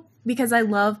do because I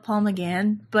love Paul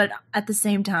McGann, but at the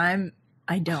same time,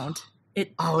 I don't.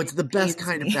 It's the best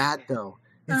kind of bad though.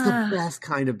 It's the best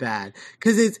kind of bad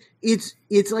because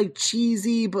it's like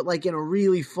cheesy, but like in a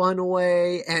really fun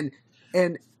way, and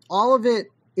all of it.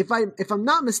 If I'm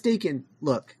not mistaken,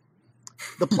 look,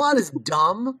 the plot is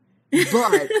dumb,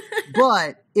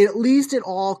 but at least it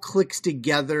all clicks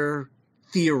together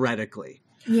theoretically.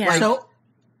 Yeah. Like, So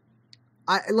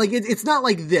it's not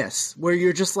like this where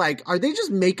you're just like, are they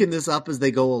just making this up as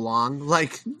they go along?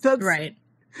 Like that's right.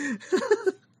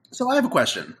 So I have a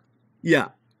question. Yeah.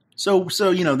 So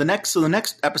the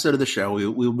next episode of the show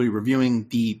we'll be reviewing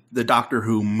the Doctor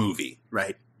Who movie,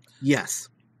 right? Yes.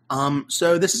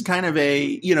 So this is kind of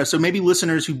a so maybe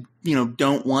listeners who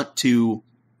don't want to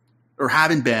or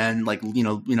haven't been like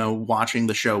watching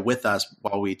the show with us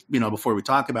while we before we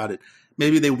talk about it,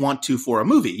 maybe they want to for a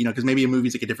movie, because maybe a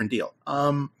movie's like a different deal.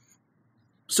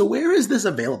 So where is this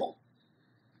available?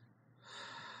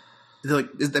 I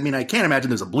can't imagine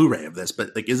there's a Blu-ray of this,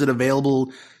 but like, is it available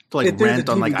to like rent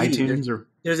on like iTunes or?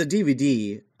 There's a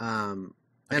DVD, and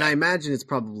I imagine it's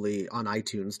probably on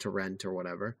iTunes to rent or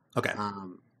whatever. Okay.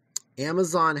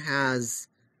 Amazon has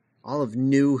all of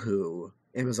New Who,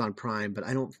 Amazon Prime, but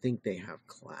I don't think they have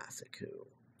Classic Who.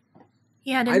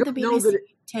 Yeah, didn't the BBC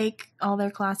take all their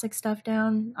classic stuff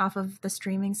down off of the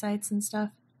streaming sites and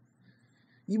stuff?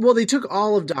 Well, they took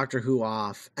all of Doctor Who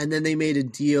off, and then they made a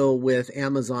deal with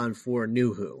Amazon for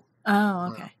New Who.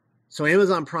 Oh, okay. So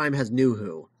Amazon Prime has New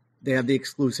Who. They have the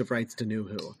exclusive rights to New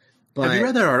Who. But have you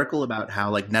read that article about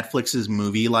how like Netflix's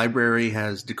movie library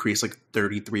has decreased like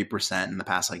 33% in the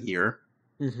past like year?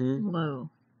 Mm-hmm. Whoa.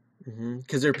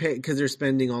 Because they're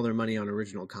spending all their money on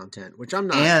original content, which I'm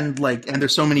not. And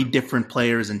there's so many different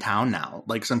players in town now.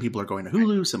 Like some people are going to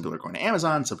Hulu, some people are going to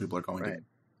Amazon, some people are going to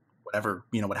whatever,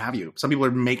 what have you. Some people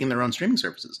are making their own streaming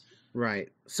services. Right.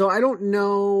 So I don't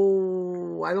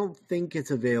know. I don't think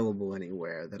it's available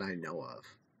anywhere that I know of.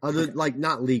 Like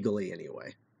not legally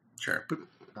anyway. Sure.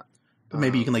 But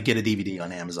maybe you can like get a DVD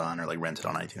on Amazon or like rent it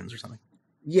on iTunes or something.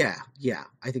 Yeah.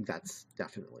 I think that's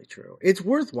definitely true. It's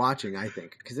worth watching, I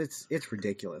think, because it's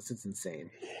ridiculous. It's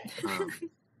insane.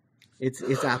 It's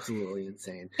absolutely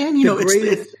insane. And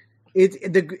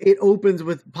it opens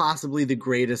with possibly the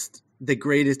greatest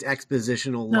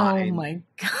expositional line. Oh my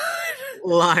god.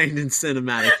 Line in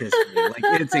cinematic history.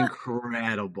 Like it's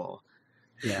incredible.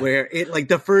 Yeah. Where it like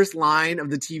the first line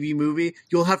of the TV movie,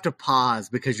 you'll have to pause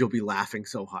because you'll be laughing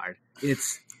so hard.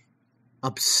 It's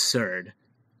absurd.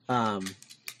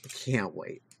 Can't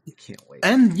wait.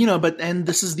 And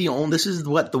this is the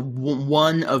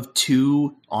one of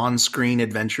two on-screen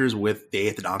adventures with the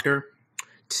Eighth Doctor.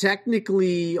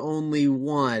 Technically only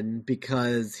one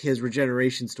because his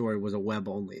regeneration story was a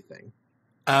web-only thing.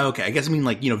 Okay, I guess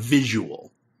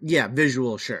visual. Yeah,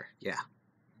 visual, sure. Yeah.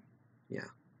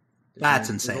 That's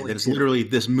insane. There's literally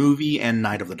this movie and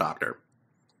Night of the Doctor.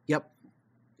 Yep.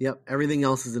 Everything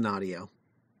else is in audio.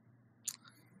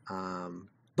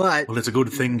 But well, it's a good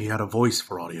thing he had a voice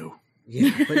for audio.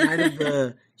 Yeah, but Night of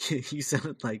the you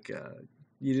sounded like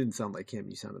you didn't sound like him.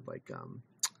 You sounded like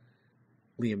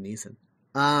Liam Neeson.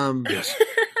 Yes.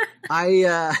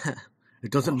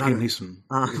 It doesn't matter. Liam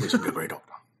Neeson be a great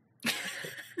doctor.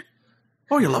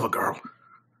 Oh, you love a girl.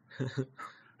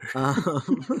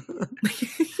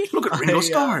 Look at Ringo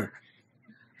Starr.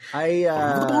 I'm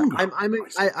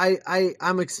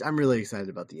really excited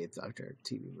about the Eighth Doctor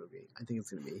TV movie. I think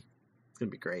it's gonna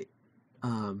be great.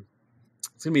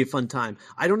 It's gonna be a fun time.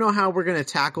 I don't know how we're gonna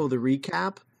tackle the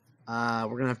recap.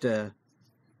 We're gonna have to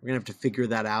figure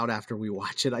that out after we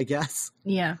watch it, I guess.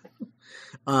 Yeah.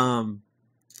 But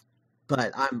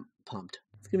I'm pumped.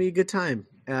 It's gonna be a good time.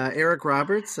 Eric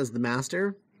Roberts as the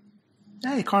Master.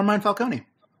 Hey, Carmine Falcone.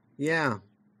 Yeah.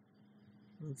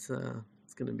 It's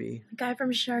gonna be the guy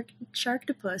from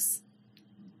Sharktopus.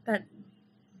 That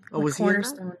was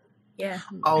cornerstone. he in that? Yeah.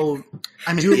 Oh,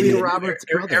 I mean, Julia Roberts.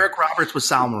 Eric Roberts was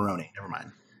Sal Maroni. Never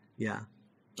mind. Yeah.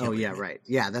 Oh yeah, right.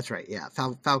 Yeah, that's right. Yeah,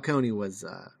 Falcone was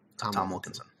Tom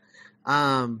Wilkinson.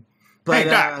 But hey,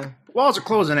 Doc, walls are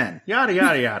closing in. Yada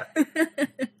yada yada.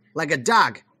 Like a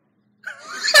dog.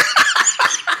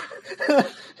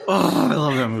 Oh, I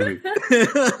love that movie.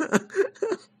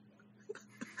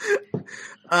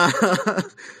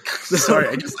 Sorry,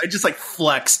 I just like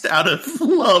flexed out of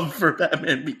love for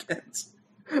Batman Begins.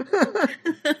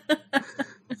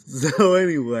 So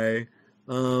anyway,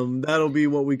 that'll be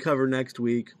what we cover next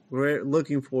week. We're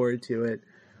looking forward to it.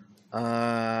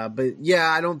 But yeah,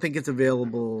 I don't think it's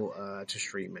available to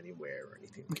stream anywhere or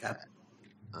anything like that.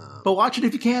 But watch it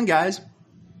if you can, guys.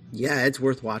 Yeah, it's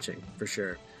worth watching for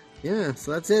sure. Yeah,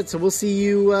 so that's it. So we'll see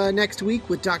you next week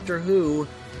with Doctor Who,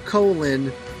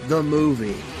 the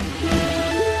movie.